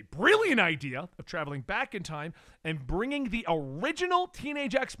 Beast gets a brilliant idea of traveling back in time and bringing the original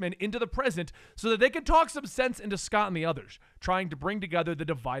Teenage X-Men into the present so that they can talk some sense into Scott and the others, trying to bring together the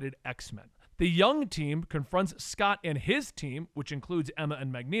divided X-Men. The young team confronts Scott and his team, which includes Emma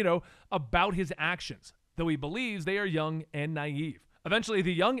and Magneto, about his actions, though he believes they are young and naive. Eventually,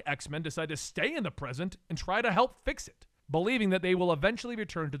 the young X-Men decide to stay in the present and try to help fix it, believing that they will eventually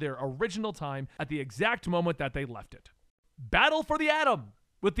return to their original time at the exact moment that they left it. Battle for the Atom!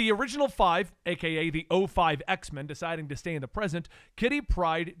 With the original 5, aka the 05 X-Men, deciding to stay in the present, Kitty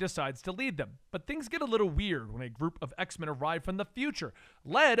Pryde decides to lead them. But things get a little weird when a group of X-Men arrive from the future,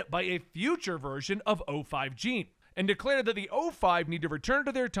 led by a future version of 05 Jean, and declare that the 05 need to return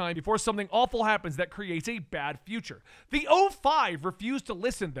to their time before something awful happens that creates a bad future. The 05 refuse to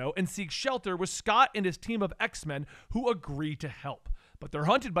listen, though, and seek shelter with Scott and his team of X-Men, who agree to help. But they're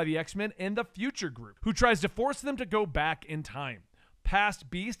hunted by the X-Men and the future group, who tries to force them to go back in time. Past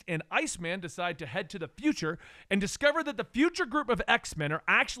Beast and Iceman decide to head to the future and discover that the future group of X-Men are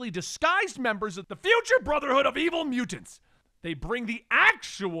actually disguised members of the future Brotherhood of Evil Mutants. They bring the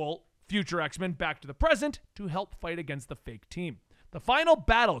actual future X-Men back to the present to help fight against the fake team. The final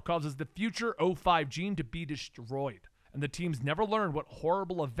battle causes the future O5 gene to be destroyed, and the teams never learned what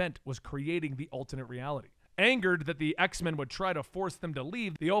horrible event was creating the alternate reality. Angered that the X-Men would try to force them to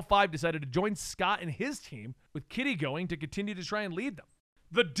leave, the O5 decided to join Scott and his team, with Kitty going to continue to try and lead them.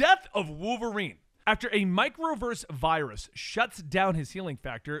 The death of Wolverine. After a microverse virus shuts down his healing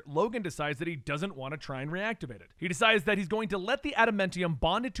factor, Logan decides that he doesn't want to try and reactivate it. He decides that he's going to let the adamantium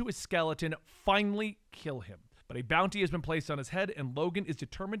bonded to his skeleton finally kill him. But a bounty has been placed on his head, and Logan is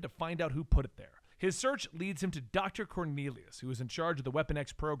determined to find out who put it there. His search leads him to Dr. Cornelius, who is in charge of the Weapon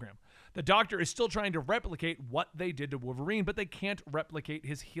X program. The doctor is still trying to replicate what they did to Wolverine, but they can't replicate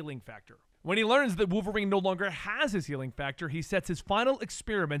his healing factor. When he learns that Wolverine no longer has his healing factor, he sets his final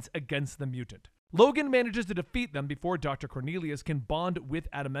experiments against the mutant. Logan manages to defeat them before Dr. Cornelius can bond with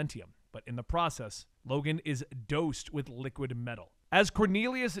adamantium, but in the process, Logan is dosed with liquid metal. As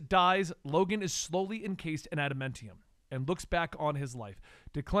Cornelius dies, Logan is slowly encased in adamantium and looks back on his life,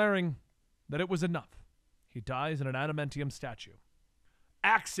 declaring that it was enough. He dies in an adamantium statue.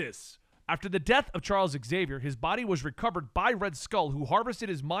 Axis. After the death of Charles Xavier, his body was recovered by Red Skull, who harvested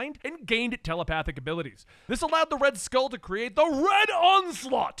his mind and gained telepathic abilities. This allowed the Red Skull to create the Red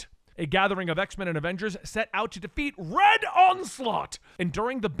Onslaught, a gathering of X-Men and Avengers set out to defeat Red Onslaught. And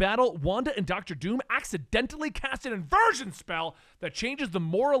during the battle, Wanda and Dr. Doom accidentally cast an inversion spell that changes the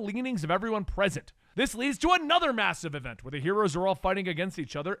moral leanings of everyone present. This leads to another massive event where the heroes are all fighting against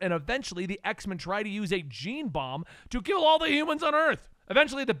each other, and eventually the X-Men try to use a gene bomb to kill all the humans on Earth.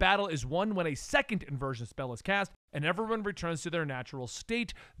 Eventually the battle is won when a second inversion spell is cast, and everyone returns to their natural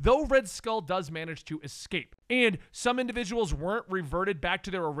state, though Red Skull does manage to escape. And some individuals weren't reverted back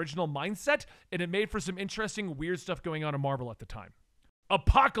to their original mindset, and it made for some interesting weird stuff going on in Marvel at the time.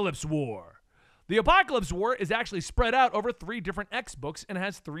 Apocalypse War. The Apocalypse War is actually spread out over 3 different X books and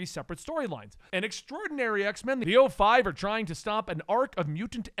has 3 separate storylines. An extraordinary X-Men, the O5 are trying to stop an arc of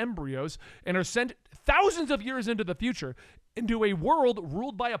mutant embryos and are sent thousands of years into the future into a world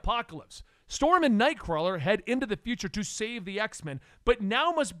ruled by Apocalypse. Storm and Nightcrawler head into the future to save the X-Men, but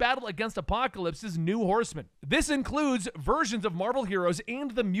now must battle against Apocalypse's new horsemen. This includes versions of Marvel heroes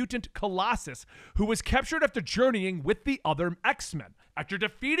and the mutant Colossus, who was captured after journeying with the other X-Men. After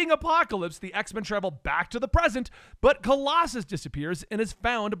defeating Apocalypse, the X-Men travel back to the present, but Colossus disappears and is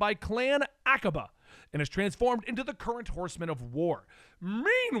found by Clan Akaba and is transformed into the current Horsemen of War.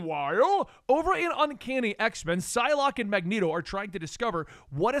 Meanwhile, over in Uncanny X-Men, Psylocke and Magneto are trying to discover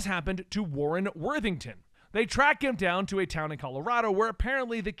what has happened to Warren Worthington. They track him down to a town in Colorado where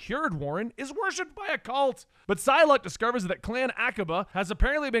apparently the cured Warren is worshipped by a cult. But Psylocke discovers that Clan Akaba has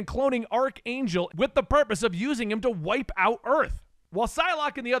apparently been cloning Archangel with the purpose of using him to wipe out Earth. While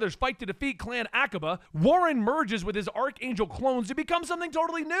Psylocke and the others fight to defeat Clan Akaba, Warren merges with his Archangel clones to become something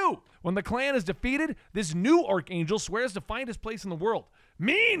totally new. When the clan is defeated, this new Archangel swears to find his place in the world.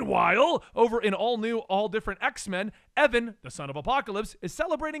 Meanwhile, over in all new, all different X-Men, Evan, the son of Apocalypse, is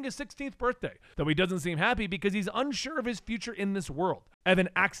celebrating his 16th birthday, though he doesn't seem happy because he's unsure of his future in this world. Evan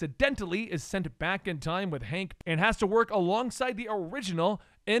accidentally is sent back in time with Hank and has to work alongside the original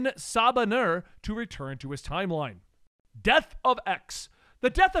in Sabanur to return to his timeline. Death of X. The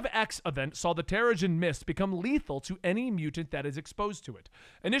Death of X event saw the Terrigen Mist become lethal to any mutant that is exposed to it.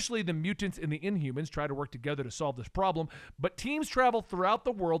 Initially, the mutants and the Inhumans try to work together to solve this problem, but teams travel throughout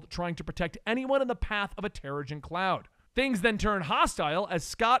the world trying to protect anyone in the path of a Terrigen cloud. Things then turn hostile as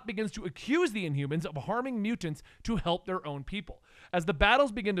Scott begins to accuse the Inhumans of harming mutants to help their own people. As the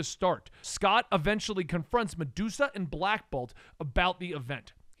battles begin to start, Scott eventually confronts Medusa and Black Bolt about the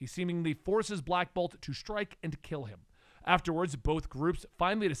event. He seemingly forces Black Bolt to strike and kill him. Afterwards, both groups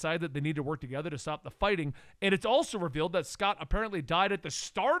finally decide that they need to work together to stop the fighting, and it's also revealed that Scott apparently died at the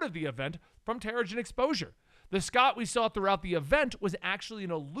start of the event from Terrigen exposure. The Scott we saw throughout the event was actually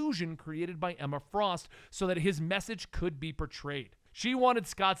an illusion created by Emma Frost so that his message could be portrayed. She wanted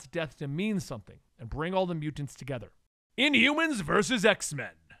Scott's death to mean something and bring all the mutants together. Inhumans versus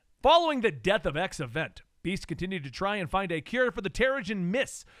X-Men. Following the Death of X event, Beast continued to try and find a cure for the Terrigen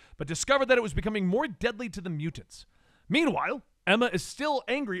Mist, but discovered that it was becoming more deadly to the mutants. Meanwhile, Emma is still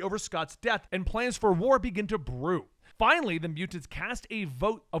angry over Scott's death, and plans for war begin to brew. Finally, the mutants cast a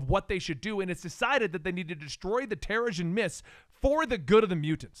vote of what they should do, and it's decided that they need to destroy the Terrigen Mist for the good of the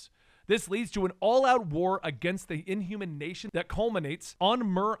mutants. This leads to an all-out war against the Inhuman nation that culminates on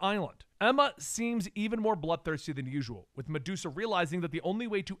Mur Island. Emma seems even more bloodthirsty than usual, with Medusa realizing that the only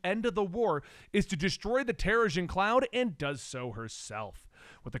way to end the war is to destroy the Terrigen cloud, and does so herself.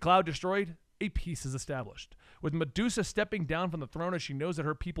 With the cloud destroyed, a peace is established. With Medusa stepping down from the throne as she knows that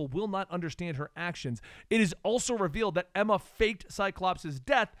her people will not understand her actions, it is also revealed that Emma faked Cyclops'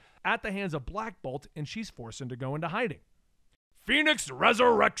 death at the hands of Black Bolt, and she's forced him to go into hiding. Phoenix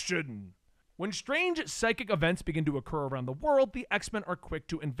Resurrection! When strange psychic events begin to occur around the world, the X-Men are quick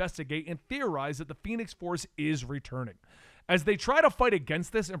to investigate and theorize that the Phoenix Force is returning. As they try to fight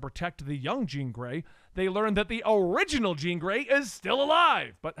against this and protect the young Jean Grey, they learn that the original Jean Grey is still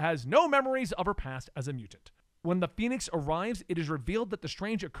alive, but has no memories of her past as a mutant. When the Phoenix arrives, it is revealed that the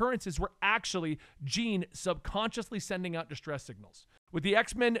strange occurrences were actually Jean subconsciously sending out distress signals. With the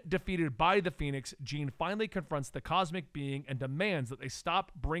X-Men defeated by the Phoenix, Jean finally confronts the cosmic being and demands that they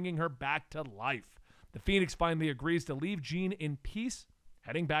stop bringing her back to life. The Phoenix finally agrees to leave Jean in peace,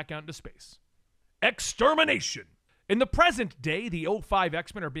 heading back out into space. Extermination! In the present day, the O5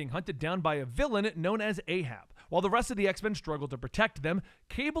 X-Men are being hunted down by a villain known as Ahab. While the rest of the X-Men struggle to protect them,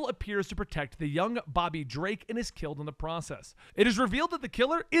 Cable appears to protect the young Bobby Drake and is killed in the process. It is revealed that the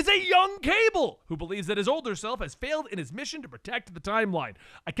killer is a young Cable, who believes that his older self has failed in his mission to protect the timeline.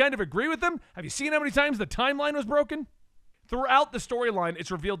 I kind of agree with him. Have you seen how many times the timeline was broken? Throughout the storyline,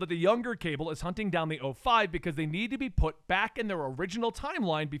 it's revealed that the younger Cable is hunting down the O5 because they need to be put back in their original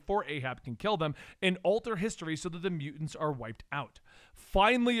timeline before Ahab can kill them and alter history so that the mutants are wiped out.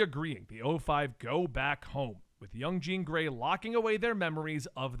 Finally agreeing, the O5 go back home, with young Jean Grey locking away their memories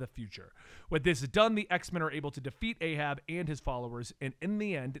of the future. With this done, the X-Men are able to defeat Ahab and his followers, and in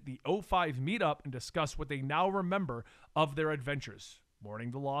the end, the O5 meet up and discuss what they now remember of their adventures,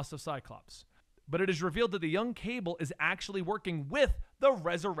 mourning the loss of Cyclops. But it is revealed that the young Cable is actually working with the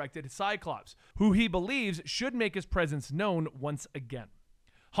resurrected Cyclops, who he believes should make his presence known once again.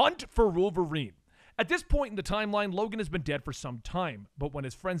 Hunt for Wolverine. At this point in the timeline, Logan has been dead for some time, but when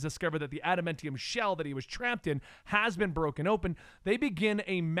his friends discover that the adamantium shell that he was trapped in has been broken open, they begin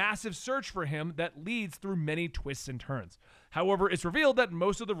a massive search for him that leads through many twists and turns. However, it's revealed that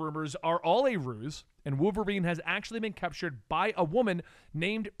most of the rumors are all a ruse, and Wolverine has actually been captured by a woman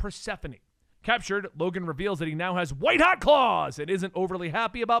named Persephone. Captured, Logan reveals that he now has white-hot claws and isn't overly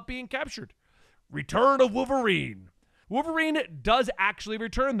happy about being captured. Return of Wolverine. Wolverine does actually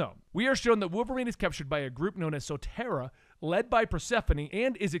return, though. We are shown that Wolverine is captured by a group known as Sotera, led by Persephone,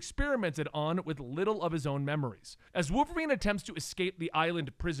 and is experimented on with little of his own memories. As Wolverine attempts to escape the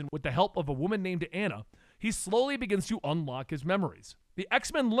island prison with the help of a woman named Anna, he slowly begins to unlock his memories. The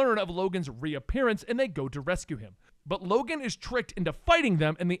X-Men learn of Logan's reappearance and they go to rescue him. But Logan is tricked into fighting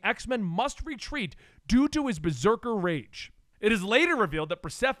them, and the X-Men must retreat due to his berserker rage. It is later revealed that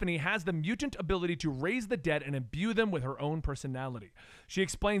Persephone has the mutant ability to raise the dead and imbue them with her own personality. She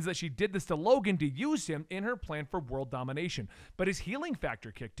explains that she did this to Logan to use him in her plan for world domination, but his healing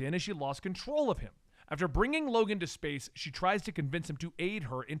factor kicked in as she lost control of him. After bringing Logan to space, she tries to convince him to aid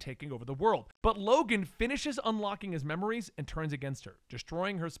her in taking over the world. But Logan finishes unlocking his memories and turns against her,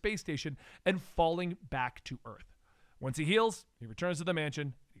 destroying her space station and falling back to Earth. Once he heals, he returns to the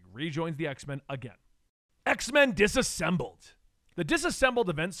mansion. He rejoins the X-Men again. X-Men Disassembled. The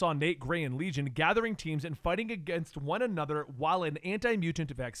Disassembled event saw Nate, Grey, and Legion gathering teams and fighting against one another while an anti-mutant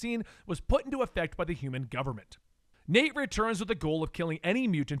vaccine was put into effect by the human government. Nate returns with the goal of killing any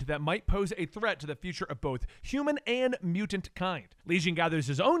mutant that might pose a threat to the future of both human and mutant kind. Legion gathers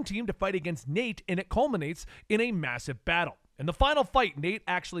his own team to fight against Nate, and it culminates in a massive battle. In the final fight, Nate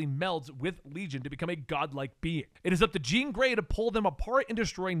actually melds with Legion to become a godlike being. It is up to Jean Grey to pull them apart and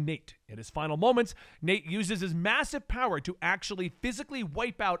destroy Nate. In his final moments, Nate uses his massive power to actually physically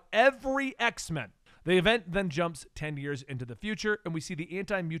wipe out every X-Men. The event then jumps 10 years into the future, and we see the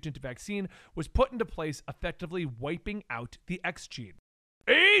anti-mutant vaccine was put into place, effectively wiping out the X-Gene.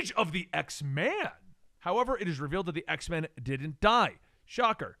 Age of the X-Man! However, it is revealed that the X-Men didn't die.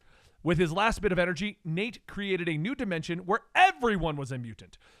 Shocker. With his last bit of energy, Nate created a new dimension where everyone was a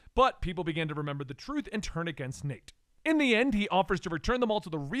mutant. But people began to remember the truth and turn against Nate. In the end, he offers to return them all to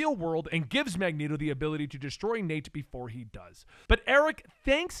the real world and gives Magneto the ability to destroy Nate before he does. But Eric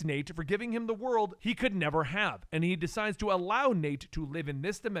thanks Nate for giving him the world he could never have, and he decides to allow Nate to live in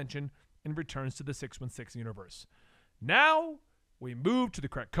this dimension and returns to the 616 universe. Now, we move to the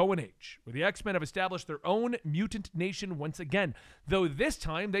Krakoan Age, where the X-Men have established their own mutant nation once again, though this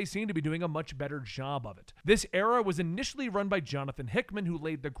time they seem to be doing a much better job of it. This era was initially run by Jonathan Hickman, who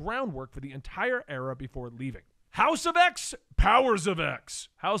laid the groundwork for the entire era before leaving. House of X, Powers of X.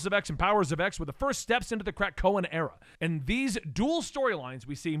 House of X and Powers of X were the first steps into the Krakoan era. In these dual storylines,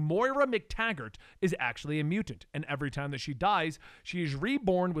 we see Moira McTaggart is actually a mutant, and every time that she dies, she is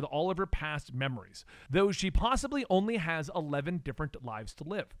reborn with all of her past memories, though she possibly only has 11 different lives to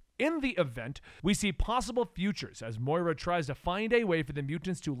live. In the event, we see possible futures as Moira tries to find a way for the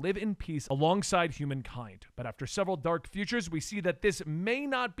mutants to live in peace alongside humankind. But after several dark futures, we see that this may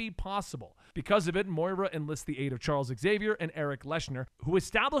not be possible. Because of it, Moira enlists the aid of Charles Xavier and Eric Leshner, who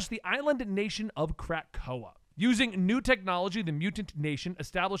established the island nation of Krakoa. Using new technology, the mutant nation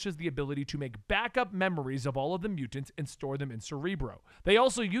establishes the ability to make backup memories of all of the mutants and store them in Cerebro. They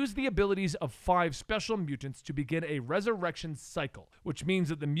also use the abilities of 5 special mutants to begin a resurrection cycle, which means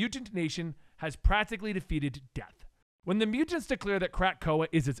that the mutant nation has practically defeated death. When the mutants declare that Krakoa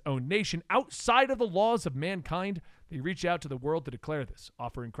is its own nation outside of the laws of mankind, they reach out to the world to declare this,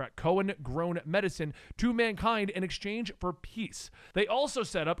 offering Krakoan-grown medicine to mankind in exchange for peace. They also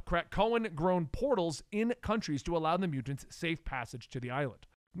set up Krakoan-grown portals in countries to allow the mutants safe passage to the island.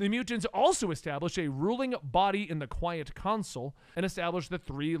 The mutants also establish a ruling body in the Quiet Council and establish the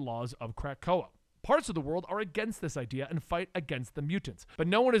 3 laws of Krakoa. Parts of the world are against this idea and fight against the mutants, but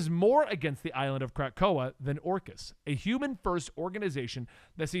no one is more against the island of Krakoa than Orcus, a human-first organization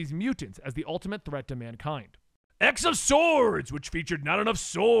that sees mutants as the ultimate threat to mankind. X of Swords, which featured not enough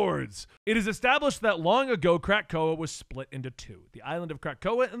swords. It is established that long ago Krakoa was split into 2, the island of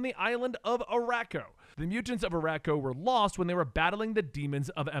Krakoa and the island of Arakko. The mutants of Arakko were lost when they were battling the demons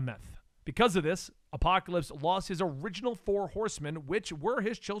of Emeth. Because of this, Apocalypse lost his original 4 horsemen, which were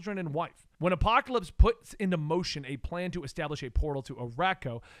his children and wife. When Apocalypse puts into motion a plan to establish a portal to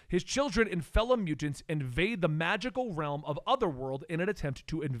Arakko, his children and fellow mutants invade the magical realm of Otherworld in an attempt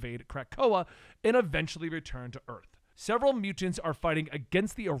to invade Krakoa and eventually return to Earth. Several mutants are fighting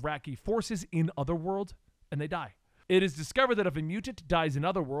against the Iraqi forces in Otherworld, and they die. It is discovered that if a mutant dies in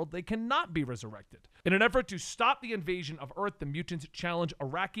Otherworld, they cannot be resurrected. In an effort to stop the invasion of Earth, the mutants challenge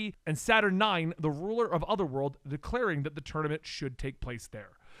Araki and Saturn IX, the ruler of Otherworld, declaring that the tournament should take place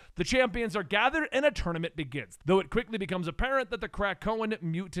there. The champions are gathered and a tournament begins, though it quickly becomes apparent that the Krakoan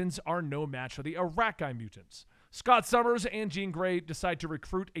mutants are no match for the Araki mutants. Scott Summers and Jean Grey decide to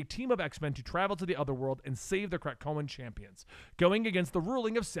recruit a team of X-Men to travel to the Otherworld and save the Krakoan champions, going against the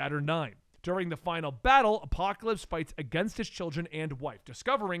ruling of Saturn IX. During the final battle, Apocalypse fights against his children and wife,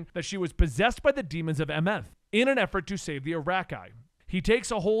 discovering that she was possessed by the demons of Emeth in an effort to save the Araki. He takes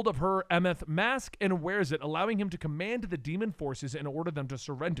a hold of her Emeth mask and wears it, allowing him to command the demon forces and order them to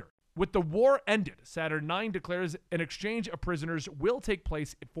surrender. With the war ended, Saturn IX declares an exchange of prisoners will take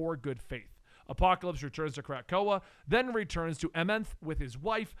place for good faith. Apocalypse returns to Krakoa, then returns to Emeth with his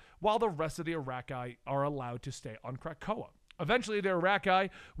wife, while the rest of the Araki are allowed to stay on Krakoa. Eventually, the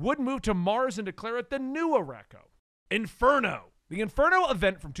Araki would move to Mars and declare it the new Arakko. Inferno. The Inferno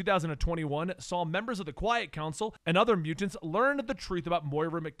event from 2021 saw members of the Quiet Council and other mutants learn the truth about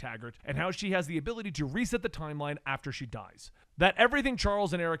Moira McTaggart and how she has the ability to reset the timeline after she dies. That everything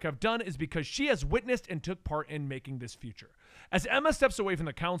Charles and Eric have done is because she has witnessed and took part in making this future. As Emma steps away from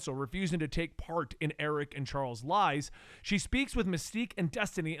the council, refusing to take part in Eric and Charles' lies, she speaks with Mystique and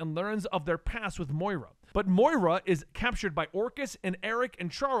Destiny and learns of their past with Moira. But Moira is captured by Orcus, and Eric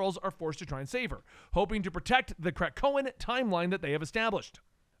and Charles are forced to try and save her, hoping to protect the Krakoan timeline that they have established.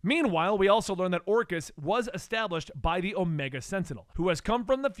 Meanwhile, we also learn that Orcus was established by the Omega Sentinel, who has come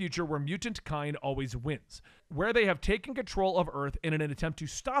from the future where mutant kind always wins. Where they have taken control of Earth and in an attempt to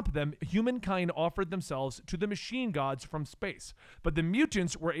stop them, humankind offered themselves to the machine gods from space. But the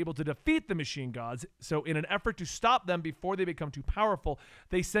mutants were able to defeat the machine gods, so in an effort to stop them before they become too powerful,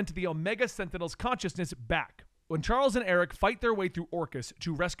 they sent the Omega Sentinel's consciousness back. When Charles and Eric fight their way through Orcus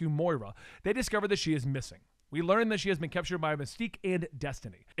to rescue Moira, they discover that she is missing. We learn that she has been captured by Mystique and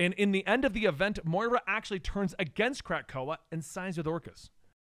Destiny. And in the end of the event, Moira actually turns against Krakoa and sides with Orcus.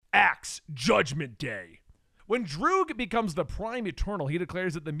 Axe Judgment Day. When Droog becomes the Prime Eternal, he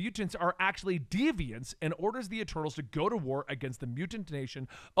declares that the mutants are actually deviants and orders the Eternals to go to war against the mutant nation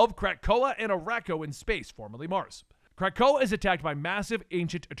of Krakoa and Arakko in space, formerly Mars. Krakoa is attacked by massive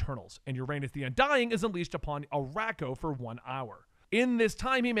ancient Eternals, and Uranus the Undying is unleashed upon Arakko for 1 hour. In this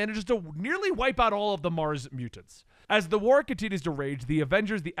time, he manages to nearly wipe out all of the Mars mutants. As the war continues to rage, the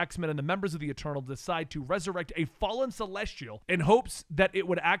Avengers, the X-Men, and the members of the Eternals decide to resurrect a fallen Celestial in hopes that it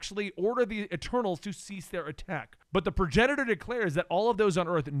would actually order the Eternals to cease their attack. But the Progenitor declares that all of those on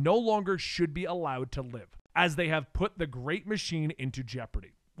Earth no longer should be allowed to live, as they have put the Great Machine into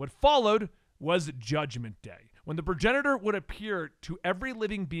jeopardy. What followed was Judgment Day, when the Progenitor would appear to every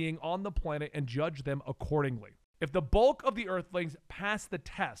living being on the planet and judge them accordingly. If the bulk of the Earthlings pass the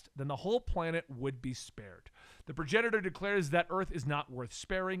test, then the whole planet would be spared. The Progenitor declares that Earth is not worth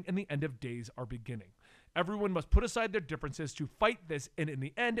sparing and the end of days are beginning. Everyone must put aside their differences to fight this, and in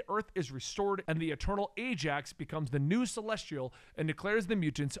the end, Earth is restored and the Eternal Ajax becomes the new Celestial and declares the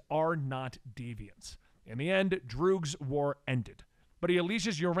mutants are not deviants. In the end, Droog's war ended. but he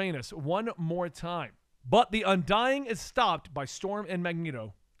unleashes Uranus one more time. But the Undying is stopped by Storm and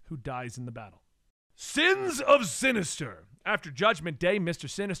Magneto, who dies in the battle. Sins of Sinister. After Judgment Day, Mr.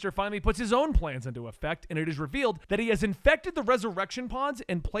 Sinister finally puts his own plans into effect, and it is revealed that he has infected the resurrection pods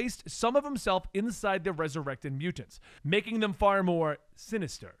and placed some of himself inside the resurrected mutants, making them far more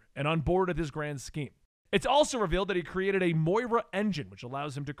sinister and on board with his grand scheme. It's also revealed that he created a Moira engine, which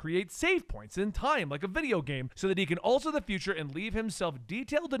allows him to create save points in time like a video game, so that he can alter the future and leave himself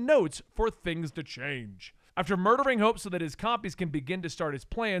detailed notes for things to change. After murdering Hope so that his copies can begin to start his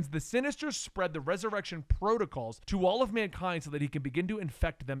plans, the Sinisters spread the resurrection protocols to all of mankind so that he can begin to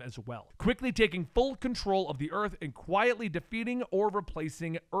infect them as well, quickly taking full control of the Earth and quietly defeating or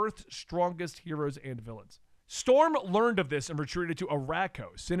replacing Earth's strongest heroes and villains. Storm learned of this and retreated to Araco.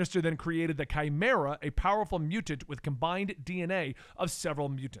 Sinister then created the Chimera, a powerful mutant with combined DNA of several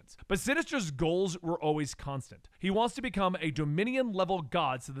mutants. But Sinister's goals were always constant. He wants to become a Dominion-level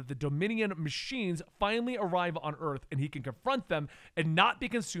god so that the Dominion machines finally arrive on Earth and he can confront them and not be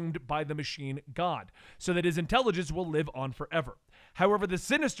consumed by the machine god, so that his intelligence will live on forever. However, the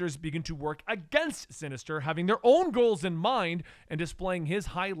Sinisters begin to work against Sinister, having their own goals in mind and displaying his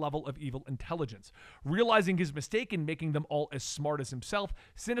high level of evil intelligence. Realizing his mistake in making them all as smart as himself,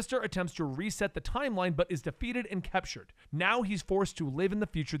 Sinister attempts to reset the timeline but is defeated and captured. Now he's forced to live in the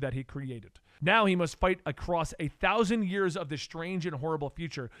future that he created. Now he must fight across 1,000 years of this strange and horrible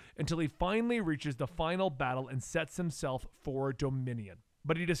future until he finally reaches the final battle and sets himself for Dominion.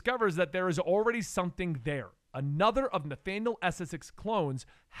 But he discovers that there is already something there. Another of Nathaniel Essex's clones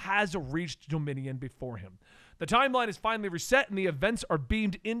has reached Dominion before him. The timeline is finally reset and the events are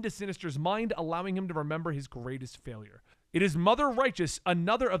beamed into Sinister's mind, allowing him to remember his greatest failure. It is Mother Righteous,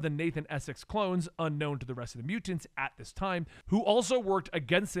 another of the Nathan Essex clones, unknown to the rest of the mutants at this time, who also worked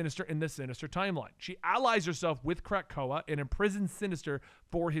against Sinister in the Sinister timeline. She allies herself with Krakoa and imprisons Sinister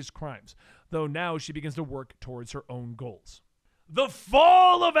for his crimes, though now she begins to work towards her own goals. The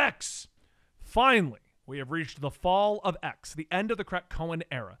Fall of X! Finally, we have reached the Fall of X, the end of the Krakoan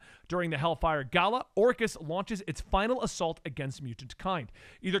era. During the Hellfire Gala, Orcus launches its final assault against mutant kind,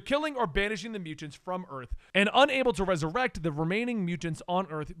 either killing or banishing the mutants from Earth, and unable to resurrect, the remaining mutants on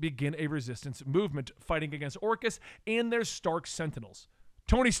Earth begin a resistance movement, fighting against Orcus and their Stark Sentinels.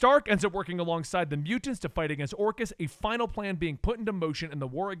 Tony Stark ends up working alongside the mutants to fight against Orcus, a final plan being put into motion, and the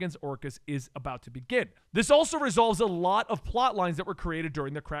war against Orcus is about to begin. This also resolves a lot of plot lines that were created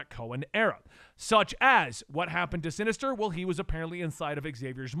during the Krakoan era, such as what happened to Sinister. Well, he was apparently inside of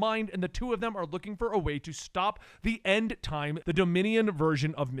Xavier's mind, and the two of them are looking for a way to stop the End Time, the Dominion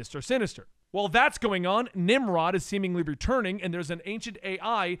version of Mr. Sinister. While that's going on, Nimrod is seemingly returning, and there's an ancient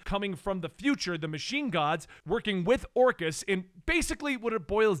AI coming from the future, the machine gods, working with Orcus, and basically what it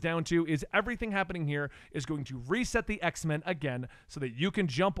boils down to is everything happening here is going to reset the X-Men again so that you can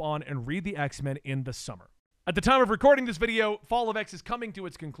jump on and read the X-Men in the summer. At the time of recording this video, Fall of X is coming to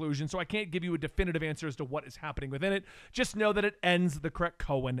its conclusion, so I can't give you a definitive answer as to what is happening within it. Just know that it ends the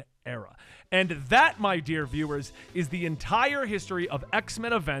Krakoan era. And that, my dear viewers, is the entire history of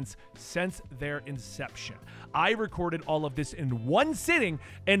X-Men events since their inception. I recorded all of this in one sitting,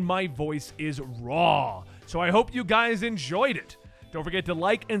 and my voice is raw. So I hope you guys enjoyed it. Don't forget to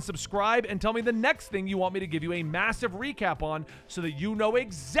like and subscribe and tell me the next thing you want me to give you a massive recap on so that you know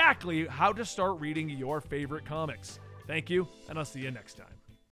exactly how to start reading your favorite comics. Thank you, and I'll see you next time.